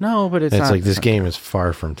terrible. No, but it's not, like this game is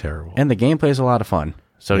far from terrible. And the gameplay is a lot of fun.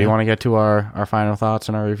 So do you want to get to our final thoughts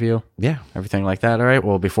and our review? Yeah. Everything like that. All right.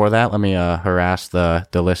 Well, before that, let me harass the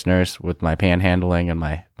listeners with my panhandling and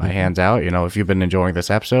my hands out. If you've been enjoying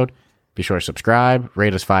this episode, be sure to subscribe,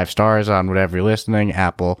 rate us 5 stars on whatever you're listening,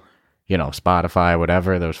 Apple, Spotify,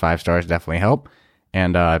 whatever. Those 5 stars definitely help.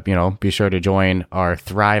 And, be sure to join our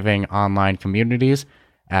thriving online communities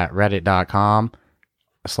at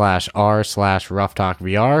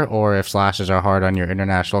reddit.com/r/roughtalkvr, or if slashes are hard on your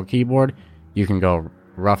international keyboard, you can go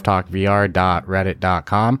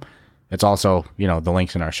roughtalkvr.reddit.com. It's also, the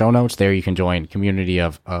links in our show notes. There you can join community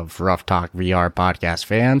of Rough Talk VR podcast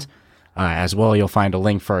fans. As well, you'll find a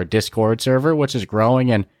link for our Discord server, which is growing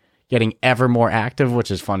and getting ever more active,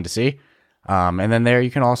 which is fun to see. And then there you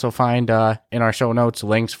can also find in our show notes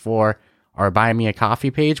links for our Buy Me a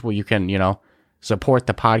Coffee page where you can, support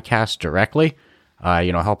the podcast directly,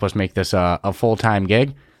 help us make this a full-time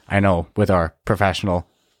gig. I know with our professional,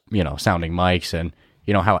 sounding mics and,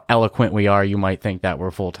 how eloquent we are, you might think that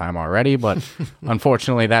we're full-time already, but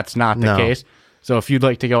unfortunately that's not the case. So if you'd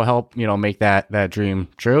like to go help, make that dream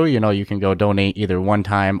true, you can go donate either one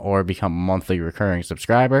time or become a monthly recurring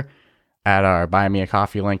subscriber at our Buy Me a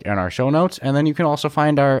Coffee link in our show notes. And then you can also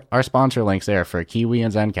find our sponsor links there for Kiwi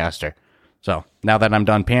and Zencastr. So now that I'm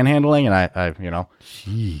done panhandling and I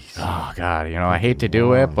Jeez. Oh God, I hate to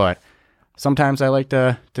do it, but sometimes I like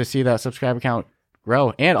to see that subscriber count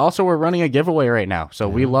grow. And also we're running a giveaway right now. So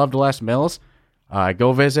we loved Les Mills.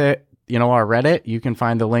 Go visit, our Reddit. You can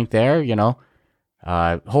find the link there,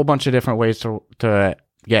 a whole bunch of different ways to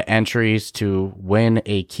get entries to win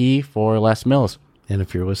a key for Les Mills. And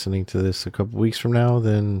if you're listening to this a couple weeks from now,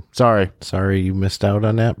 then sorry you missed out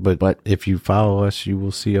on that. But if you follow us, you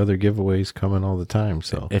will see other giveaways coming all the time.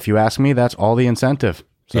 So if you ask me, that's all the incentive.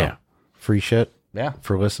 So, yeah, free shit. Yeah,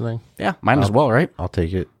 for listening. Yeah, mine as well, right? I'll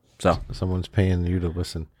take it. So someone's paying you to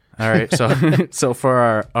listen. All right. So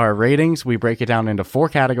for our ratings, we break it down into 4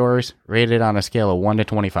 categories, rated on a scale of 1 to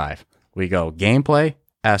 25. We go gameplay,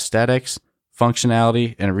 aesthetics,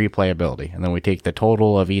 functionality, and replayability. And then we take the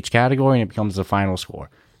total of each category and it becomes the final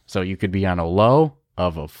score. So you could be on a low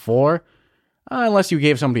of a 4, unless you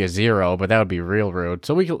gave somebody a 0, but that would be real rude.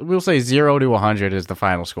 So we'll say 0 to 100 is the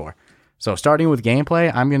final score. So starting with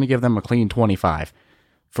gameplay, I'm going to give them a clean 25.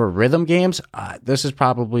 For rhythm games, this is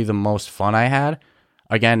probably the most fun I had.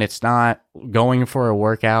 Again, it's not going for a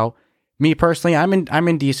workout. Me personally, I'm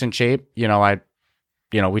in decent shape.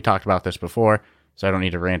 we talked about this before, so I don't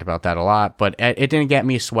need to rant about that a lot, but it didn't get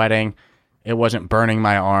me sweating. It wasn't burning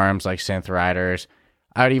my arms like Synth Riders.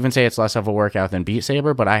 I would even say it's less of a workout than Beat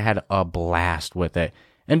Saber, but I had a blast with it.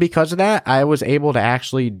 And because of that, I was able to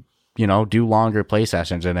actually, do longer play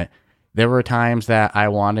sessions in it. There were times that I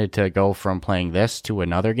wanted to go from playing this to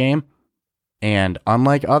another game. And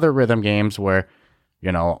unlike other rhythm games where,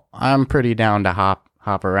 I'm pretty down to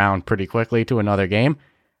hop around pretty quickly to another game,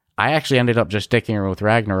 I actually ended up just sticking with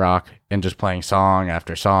Ragnarok and just playing song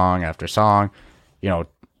after song after song.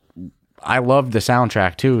 I loved the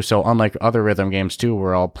soundtrack too. So unlike other rhythm games too,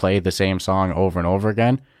 where I'll play the same song over and over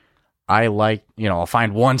again, I like, I'll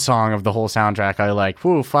find one song of the whole soundtrack I like.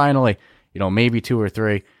 Whoo, finally, maybe 2 or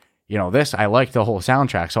 3. This, I liked the whole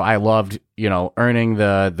soundtrack. So I loved, earning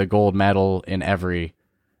the gold medal in every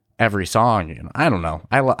song. I don't know.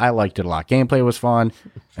 I liked it a lot. Gameplay was fun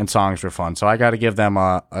and songs were fun. So I got to give them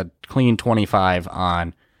a clean 25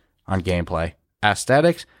 on gameplay.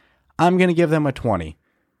 Aesthetics, I'm going to give them a 20.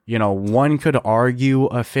 One could argue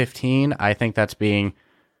a 15. I think that's being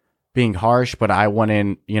harsh, but I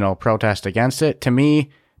wouldn't, protest against it. To me,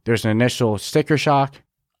 there's an initial sticker shock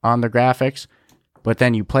on the graphics, but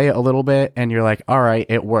then you play it a little bit and you're like, all right,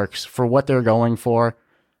 it works for what they're going for.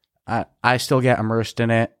 I still get immersed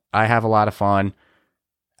in it. I have a lot of fun.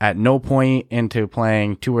 At no point into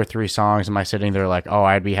playing 2 or 3 songs am I sitting there like, oh,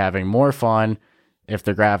 I'd be having more fun if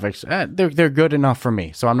the graphics, they're good enough for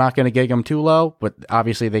me. So I'm not going to gig them too low, but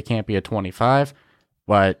obviously they can't be a 25.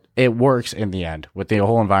 But it works in the end with the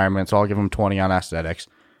whole environment, so I'll give them 20 on aesthetics.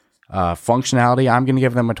 Functionality, I'm going to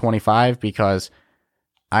give them a 25 because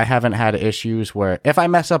I haven't had issues where if I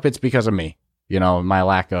mess up, it's because of me. My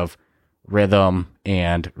lack of rhythm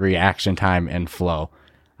and reaction time and flow.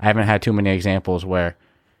 I haven't had too many examples where,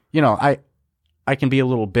 I can be a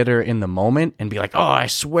little bitter in the moment and be like, oh, I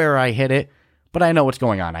swear I hit it. But I know what's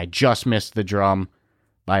going on. I just missed the drum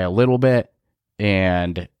by a little bit,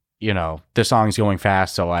 and the song's going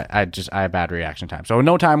fast, so I have bad reaction time. So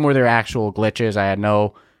no time where there are actual glitches. I had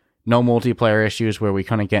no multiplayer issues where we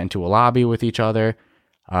couldn't get into a lobby with each other.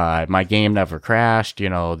 My game never crashed.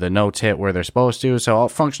 The notes hit where they're supposed to. So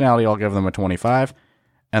functionality, I'll give them a 25,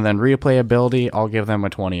 and then replayability, I'll give them a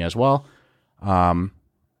 20 as well.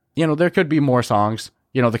 There could be more songs.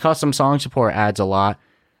 The custom song support adds a lot.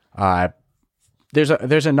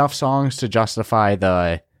 There's enough songs to justify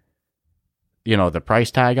the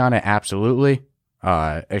price tag on it, absolutely,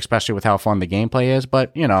 especially with how fun the gameplay is.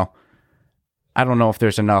 But, I don't know if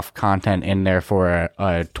there's enough content in there for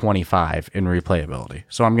a 25 in replayability.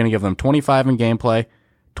 So I'm going to give them 25 in gameplay,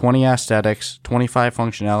 20 aesthetics, 25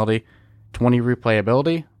 functionality, 20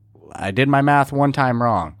 replayability. I did my math one time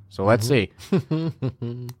wrong, so let's see.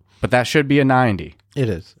 But that should be a 90. It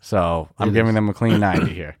is. So I'm giving them a clean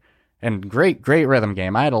 90 here. And great rhythm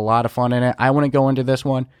game. I had a lot of fun in it. I wouldn't go into this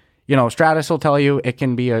one. Stratus will tell you it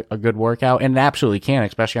can be a good workout, and it absolutely can,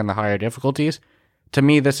 especially on the higher difficulties. To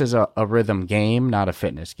me, this is a rhythm game, not a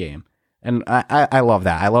fitness game. And I love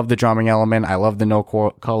that. I love the drumming element. I love the no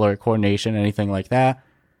color coordination, anything like that.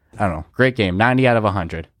 I don't know. Great game. 90 out of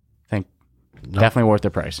 100. I think definitely worth the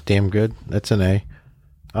price. Damn good. That's an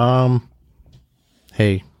A.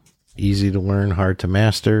 Hey, easy to learn, hard to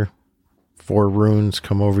master. 4 runes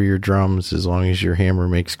come over your drums. As long as your hammer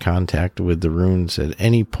makes contact with the runes at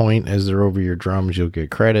any point as they're over your drums, you'll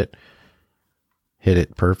get credit. Hit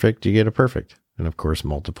it perfect, you get a perfect. And of course,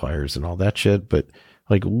 multipliers and all that shit. But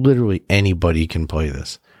like literally anybody can play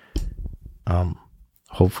this.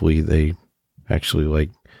 Hopefully they actually like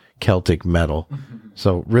Celtic metal.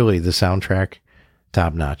 So really the soundtrack,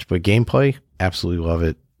 top notch. But gameplay, absolutely love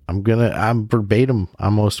it. I'm verbatim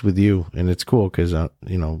almost with you. And it's cool because,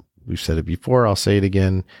 we've said it before. I'll say it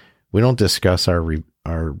again. We don't discuss our,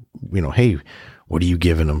 hey, what are you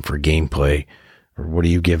giving them for gameplay? Or what are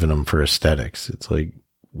you giving them for aesthetics? It's like,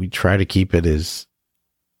 we try to keep it as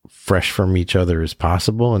fresh from each other as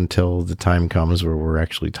possible until the time comes where we're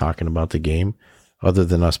actually talking about the game, other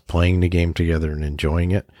than us playing the game together and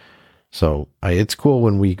enjoying it. So it's cool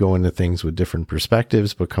when we go into things with different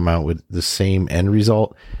perspectives, but come out with the same end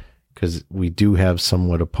result, because we do have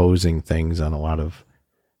somewhat opposing things on a lot of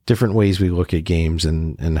different ways we look at games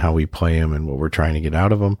and how we play them and what we're trying to get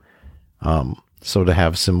out of them. So to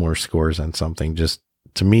have similar scores on something just,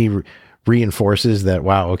 to me, reinforces that,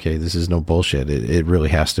 wow, okay, this is no bullshit. It really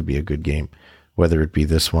has to be a good game, whether it be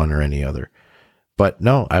this one or any other. But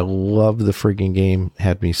no, I love the freaking game.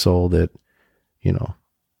 Had me sold at,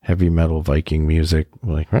 heavy metal Viking music.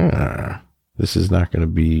 Like, this is not going to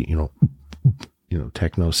be,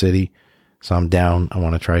 Techno City. So I'm down. I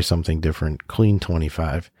want to try something different. Clean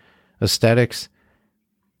 25. Aesthetics.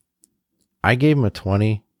 I gave him a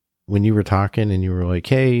 20 when you were talking and you were like,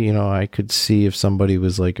 hey, you know, I could see if somebody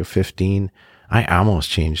was like a 15. I almost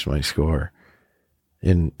changed my score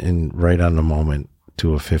in right on the moment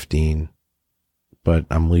to a 15, but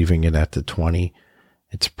I'm leaving it at the 20.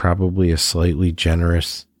 It's probably a slightly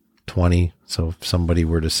generous 20. So if somebody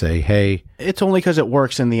were to say, hey, it's only because it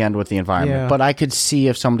works in the end with the environment. Yeah. But I could see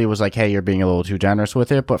if somebody was like, hey, you're being a little too generous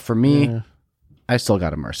with it. But for me, Yeah. I still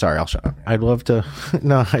got immersed. Sorry, I'll shut up. I'd love to,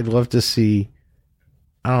 no, I'd love to see,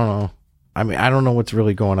 I don't know. I mean, I don't know what's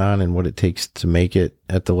really going on and what it takes to make it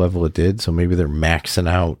at the level it did. So maybe they're maxing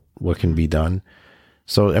out what can be done.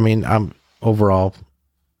 So, I mean, I'm overall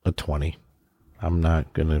a 20. I'm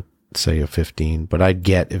not going to say a 15, but I'd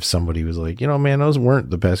get if somebody was like, you know, man, those weren't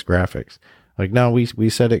the best graphics. Like, no, we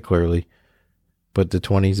said it clearly, but the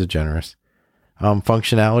 20 is a generous.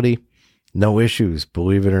 Functionality, no issues,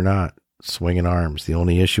 believe it or not. Swinging arms. The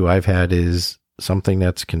only issue I've had is something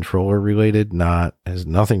that's controller related, has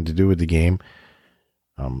nothing to do with the game.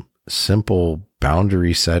 Simple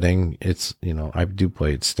boundary setting. It's, you know, I do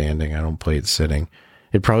play it standing. I don't play it sitting.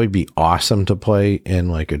 It'd probably be awesome to play in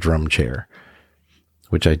like a drum chair,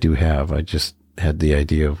 which I do have. I just had the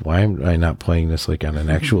idea of why am I not playing this like on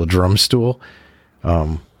an actual drum stool?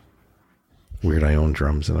 Weird. I own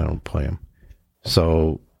drums and I don't play them.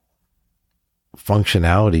 So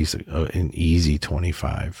functionality's an easy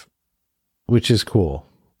 25, which is cool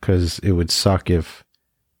because it would suck if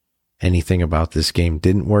anything about this game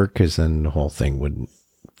didn't work, because then the whole thing wouldn't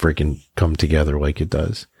freaking come together like it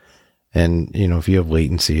does. And, you know, if you have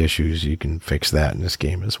latency issues, you can fix that in this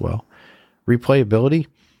game as well. Replayability,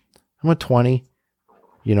 I'm a 20.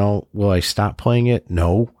 You know, will I stop playing it?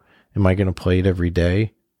 No. Am I going to play it every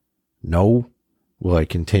day? No. Will I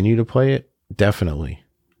continue to play it? Definitely.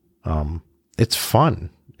 It's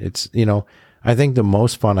fun. It's, you know, I think the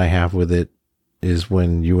most fun I have with it is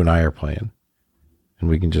when you and I are playing and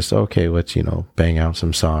we can just, okay, let's, you know, bang out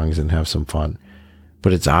some songs and have some fun.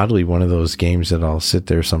 But it's oddly one of those games that I'll sit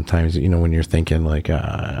there sometimes, you know, when you're thinking like,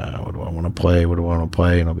 what do I want to play? What do I want to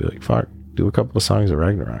play? And I'll be like, fuck, do a couple of songs of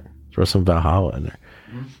Ragnarok, throw some Valhalla in there.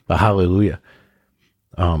 Hallelujah.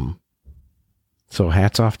 So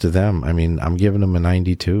hats off to them. I mean, I'm giving them a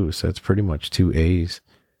 92, so it's pretty much 2 A's.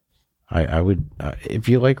 I would, if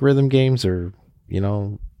you like rhythm games, or, you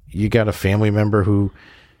know, you got a family member who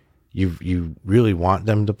you really want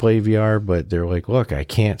them to play VR, but they're like, look, I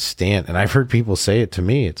can't stand, and I've heard people say it to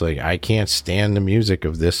me. It's like, I can't stand the music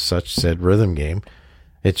of this such said rhythm game.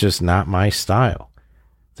 It's just not my style.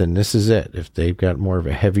 Then this is it. If they've got more of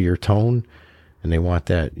a heavier tone and they want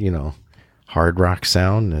that, you know, hard rock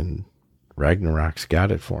sound, then Ragnarok's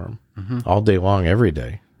got it for them all day long, every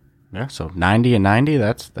day. Yeah, so 90 and 90,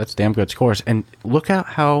 that's damn good scores. And look at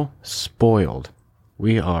how spoiled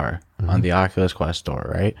we are on the Oculus Quest store,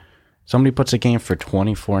 right? Somebody puts a game for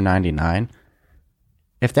 $24.99.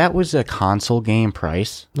 If that was a console game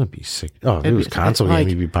price, That'd be sick. Oh, if it was console game,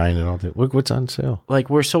 you'd be buying it all day. Look what's on sale. like,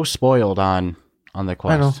 we're so spoiled on the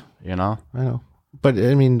Quest, you know? I know. But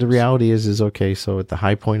I mean, the reality is okay. So at the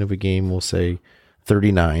high point of a game, we'll say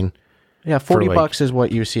 39 Yeah, $40 is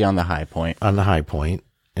what you see on the high point. on the high point,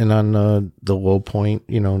 and on the low point,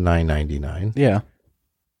 you know, $9.99. Yeah.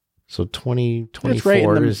 So 20, It's 24 right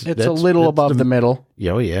in the, is it's a little above the middle.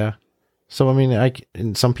 Oh yeah. So I mean,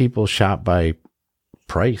 and some people shop by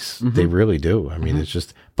price. They really do. I mean, it's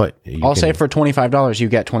just. But I'll say for $25, you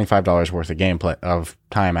get $25 worth of gameplay of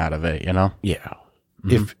time out of it. You know, yeah.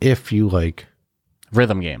 If you like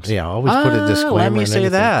rhythm games. Yeah, always put a disclaimer. Let me and say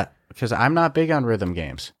anything. that, because I'm not big on rhythm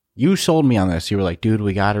games. You sold me on this. You were like, dude,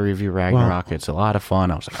 we got to review Ragnarok. It's a lot of fun.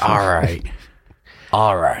 I was like, all right.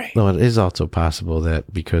 All right. No, it is also possible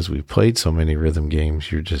that because we've played so many rhythm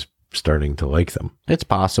games, you're just starting to like them. It's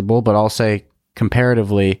possible, but I'll say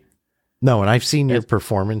comparatively, No, and I've seen your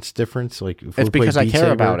performance difference. Like if it's because I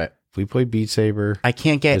care about it. If we play Beat Saber, I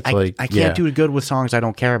can't get, It's I like, can't yeah. do good with songs I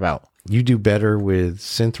don't care about. you do better with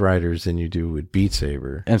Synth Riders than you do with Beat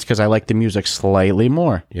Saber. And it's because I like the music slightly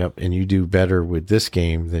more. Yep, and you do better with this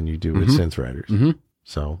game than you do with Synth Riders.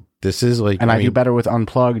 So this is like, And I do better with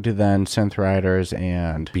Unplugged than Synth Riders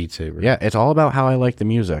and Beat Saber. yeah, it's all about how I like the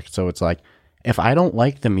music. So it's like, if I don't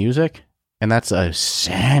like the music, and that's a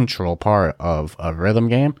central part of a rhythm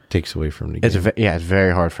game, Takes away from the game. it's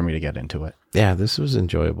very hard for me to get into it. Yeah, this was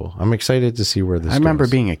enjoyable. I'm excited to see where this I remember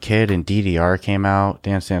goes. being a kid and DDR came out,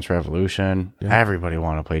 Dance Dance Revolution. Yeah. Everybody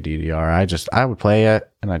wanted to play DDR. I would play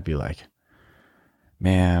it and I'd be like,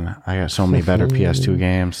 man, I got so many better PS2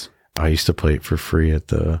 games. I used to play it for free at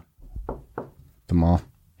the Mall.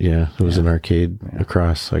 Yeah, it was an arcade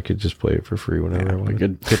across. I could just play it for free whenever I wanted.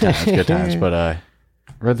 Good times, good times. But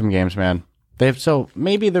rhythm games, man, So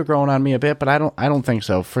maybe they're growing on me a bit, but I don't think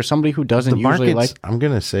so. For somebody who doesn't usually like, I'm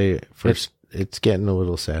gonna say first, it's getting a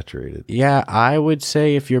little saturated. Yeah, I would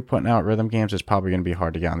say if you're putting out rhythm games, it's probably going to be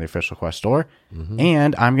hard to get on the official Quest store.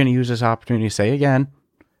 And I'm going to use this opportunity to say again,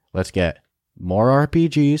 let's get more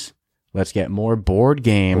RPGs. Let's get more board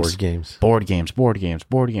games. Board games.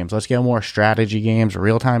 Let's get more strategy games,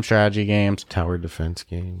 real-time strategy games. Tower defense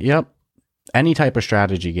games. Yep. Any type of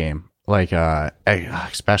strategy game, like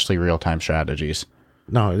especially real-time strategies.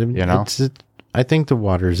 No, I think the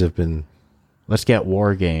waters have been... Let's get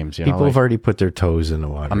war games. People have already put their toes in the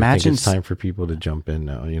water. Imagine, I think it's time for people to jump in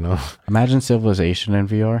now, Imagine Civilization in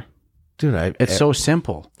VR. Dude, it's so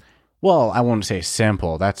simple. Well, I won't say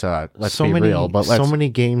simple. That's let's be real. But so many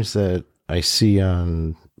games that I see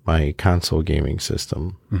on my console gaming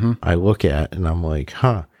system, I look at and I'm like,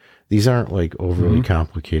 these aren't like overly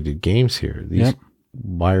complicated games here.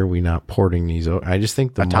 Why are we not porting these over? I just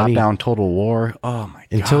think the money, top-down Total War. Oh my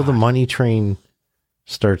god! Until the money train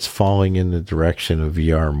starts falling in the direction of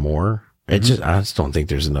VR more, I just don't think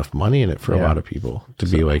there's enough money in it for a lot of people to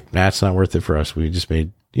be like, that's not worth it for us. We just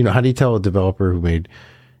made, how do you tell a developer who made,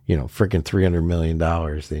 freaking $300 million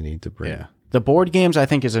they need to bring? Yeah. The board games, I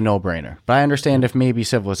think, is a no-brainer. But I understand if maybe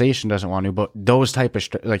Civilization doesn't want to, but those type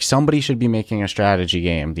of, somebody should be making a strategy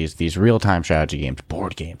game, these real-time strategy games,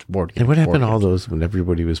 board games. And what happened to all those when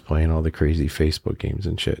everybody was playing all the crazy Facebook games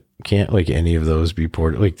and shit? Can't, any of those be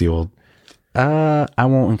ported, like the old... I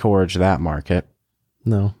won't encourage that market.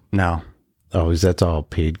 No. Oh, that's all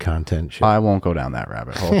paid content shit? I won't go down that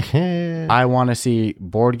rabbit hole. I want to see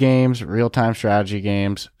board games, real-time strategy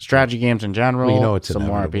games in general. Well, it's some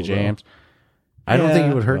more RPG games. I don't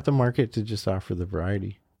think it would hurt the market to just offer the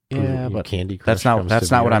variety. Yeah, but Candy Crush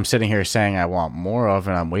that's not what I'm sitting here saying I want more of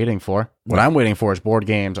and I'm waiting for. What I'm waiting for is board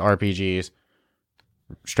games, RPGs,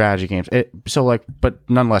 strategy games. But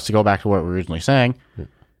nonetheless, to go back to what we were originally saying,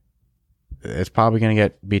 it's probably going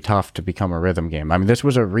to be tough to become a rhythm game. I mean, this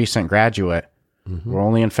was a recent graduate. We're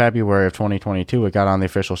only in February of 2022. It got on the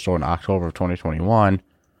official store in October of 2021.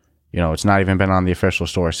 It's not even been on the official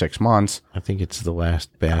store 6 months. I think it's the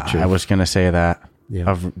last batch. I was going to say that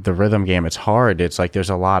of the rhythm game. It's hard. It's like there's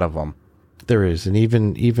a lot of them. There is. And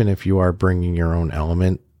even if you are bringing your own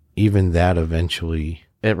element, even that eventually...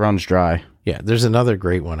 It runs dry. Yeah, there's another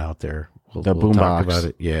great one out there. We'll talk about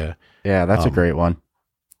it. Yeah. Yeah, that's a great one.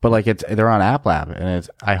 But they're on App Lab, and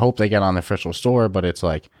I hope they get on the official store, but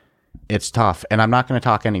it's tough. And I'm not going to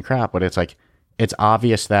talk any crap, but it's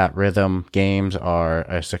obvious that rhythm games are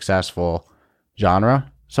a successful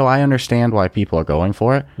genre. So I understand why people are going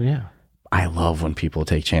for it. Yeah. I love when people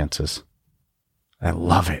take chances. I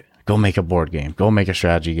love it. Go make a board game. Go make a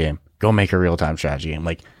strategy game. Go make a real-time strategy game.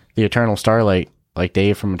 Like the Eternal Starlight, like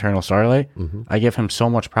Dave from Eternal Starlight, I give him so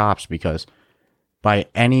much props because by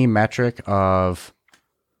any metric of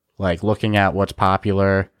looking at what's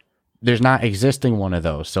popular, there's not existing one of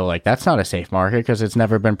those. So that's not a safe market because it's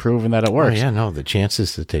never been proven that it works. Oh, yeah, no, the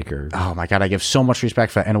chances to take are... Oh my God, I give so much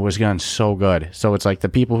respect for that. And it was done so good. So it's the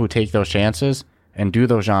people who take those chances and do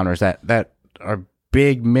those genres that are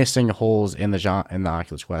big missing holes in the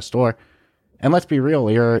Oculus Quest store. And let's be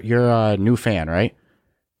real, you're a new fan, right?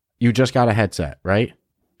 You just got a headset, right?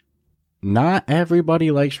 Not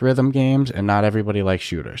everybody likes rhythm games and not everybody likes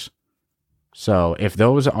shooters. So if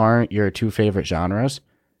those aren't your two favorite genres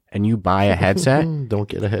and you buy a headset... Don't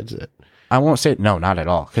get a headset. I won't say... No, not at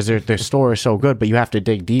all. Because their store is so good, but you have to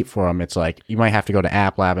dig deep for them. It's you might have to go to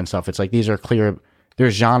App Lab and stuff. It's these are clear...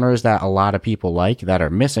 There's genres that a lot of people like that are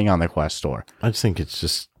missing on the Quest store. I just think it's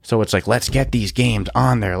just... So it's let's get these games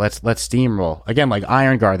on there. Let's steamroll. Again,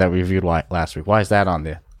 Iron Guard that we reviewed last week. Why is that on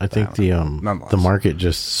the... I think the market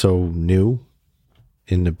just so new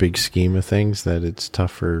in the big scheme of things that it's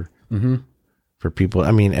tougher... For people, I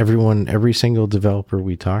mean, every single developer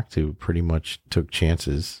we talked to pretty much took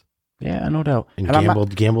chances. Yeah, no doubt. And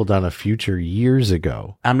gambled on a future years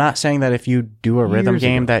ago. I'm not saying that if you do a rhythm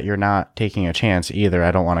game that you're not taking a chance either. I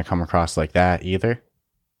don't want to come across like that either.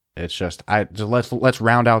 It's just let's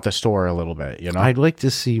round out the store a little bit, I'd like to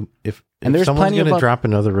see if there's someone's going to drop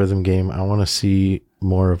another rhythm game, I want to see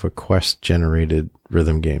more of a Quest generated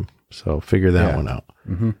rhythm game. So figure that one out.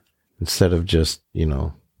 Instead of just,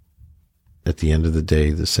 at the end of the day,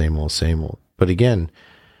 the same old, same old. But again,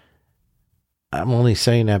 I'm only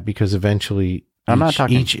saying that because eventually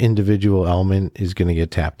each individual element is going to get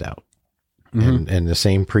tapped out. And the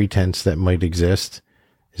same pretense that might exist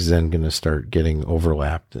is then going to start getting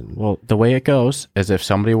overlapped. Well, the way it goes is if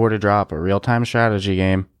somebody were to drop a real-time strategy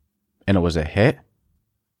game and it was a hit,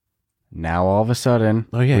 Now all of a sudden,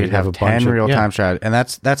 Oh, yeah, we'd you'd have have a bunch 10 of- real-time strategy. And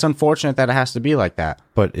that's unfortunate that it has to be like that.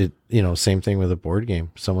 But it, same thing with a board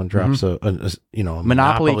game. Someone drops a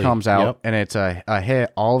Monopoly comes out Yep. and it's a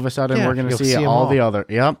hit. All of a sudden, Yeah, we're going to you'll see see 'em all all. the other.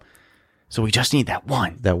 Yep. So we just need that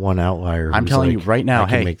one. That one outlier. I'm who's telling like, you right now, I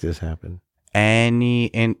can hey. make this happen.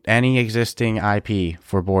 Any existing IP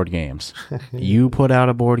for board games, you put out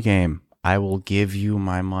a board game, I will give you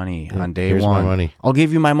my money on day here's one. my money. I'll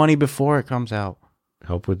give you my money before it comes out.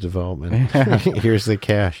 Help with development. Here's the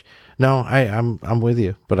cash. No, I'm with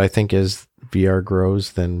you. But I think as VR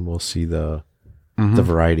grows, then we'll see the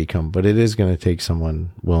variety come. But it is going to take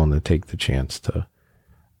someone willing to take the chance to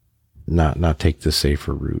not take the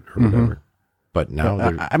safer route or whatever. But now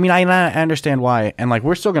they're I mean, I understand why, and like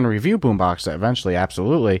we're still going to review Boombox eventually.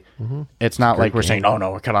 Absolutely, it's not like we're saying, "Oh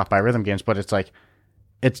no, we're cut off by rhythm games," but it's like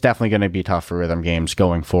it's definitely going to be tough for rhythm games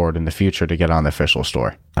going forward in the future to get on the official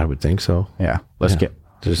store. I would think so. Yeah, let's get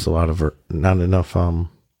There's a lot of not enough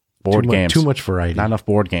board games. Too much variety. Not enough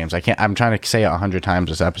board games. I'm trying to say it 100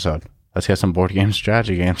 times this episode. Let's get some board games,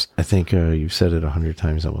 strategy games. I think you've said it 100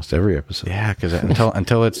 times almost every episode. Yeah, because until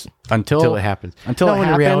it happens. Until No, it and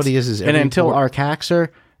happens, the reality is and every until board- Arcaxer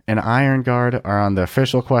and Iron Guard are on the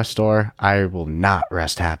official Quest store, I will not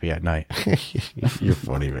rest happy at night. You're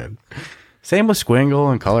funny, man. Same with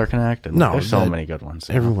Squingle and Color Connect. And No, there's so that- many good ones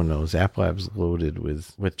Everyone knows App Lab's loaded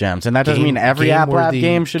with gems, and that doesn't mean every App Lab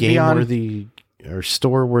game should be on. worthy or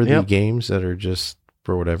store worthy Yep. games that are just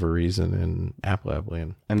for whatever reason in App Lab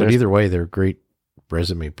land. And But there's- either way, they're great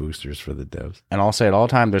resume boosters for the devs. And I'll say it all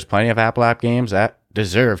the time. There's plenty of App Lab games that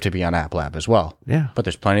deserve to be on App Lab as well. Yeah, But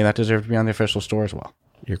there's plenty that deserve to be on the official store as well.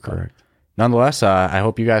 you're correct. Nonetheless, I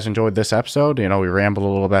hope you guys enjoyed this episode. We rambled a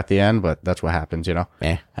little bit at the end, but that's what happens,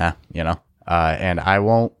 And I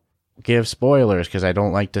won't give spoilers because I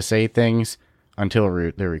don't like to say things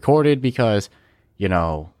until they're recorded because,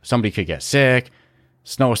 somebody could get sick,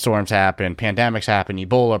 snowstorms happen, pandemics happen,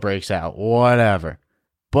 Ebola breaks out, whatever.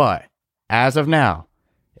 But as of now,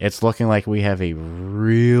 it's looking like we have a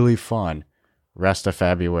really fun rest of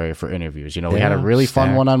February for interviews. We had a really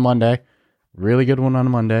fun one on Monday, really good one on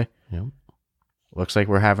Monday. Yep. Looks like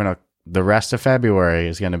we're having the rest of February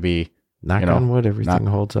is going to be, Knock on wood, everything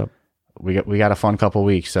holds up. we got a fun couple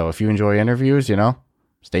weeks. So if you enjoy interviews,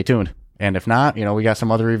 stay tuned. And if not, we got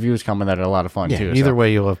some other reviews coming that are a lot of fun too. Either So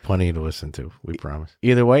way, you'll have plenty to listen to. We promise.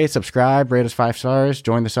 either way, subscribe, rate us 5 stars,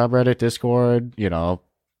 join the subreddit, Discord,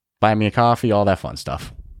 buy me a coffee, all that fun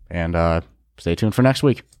stuff. And stay tuned for next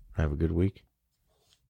week. Have a good week.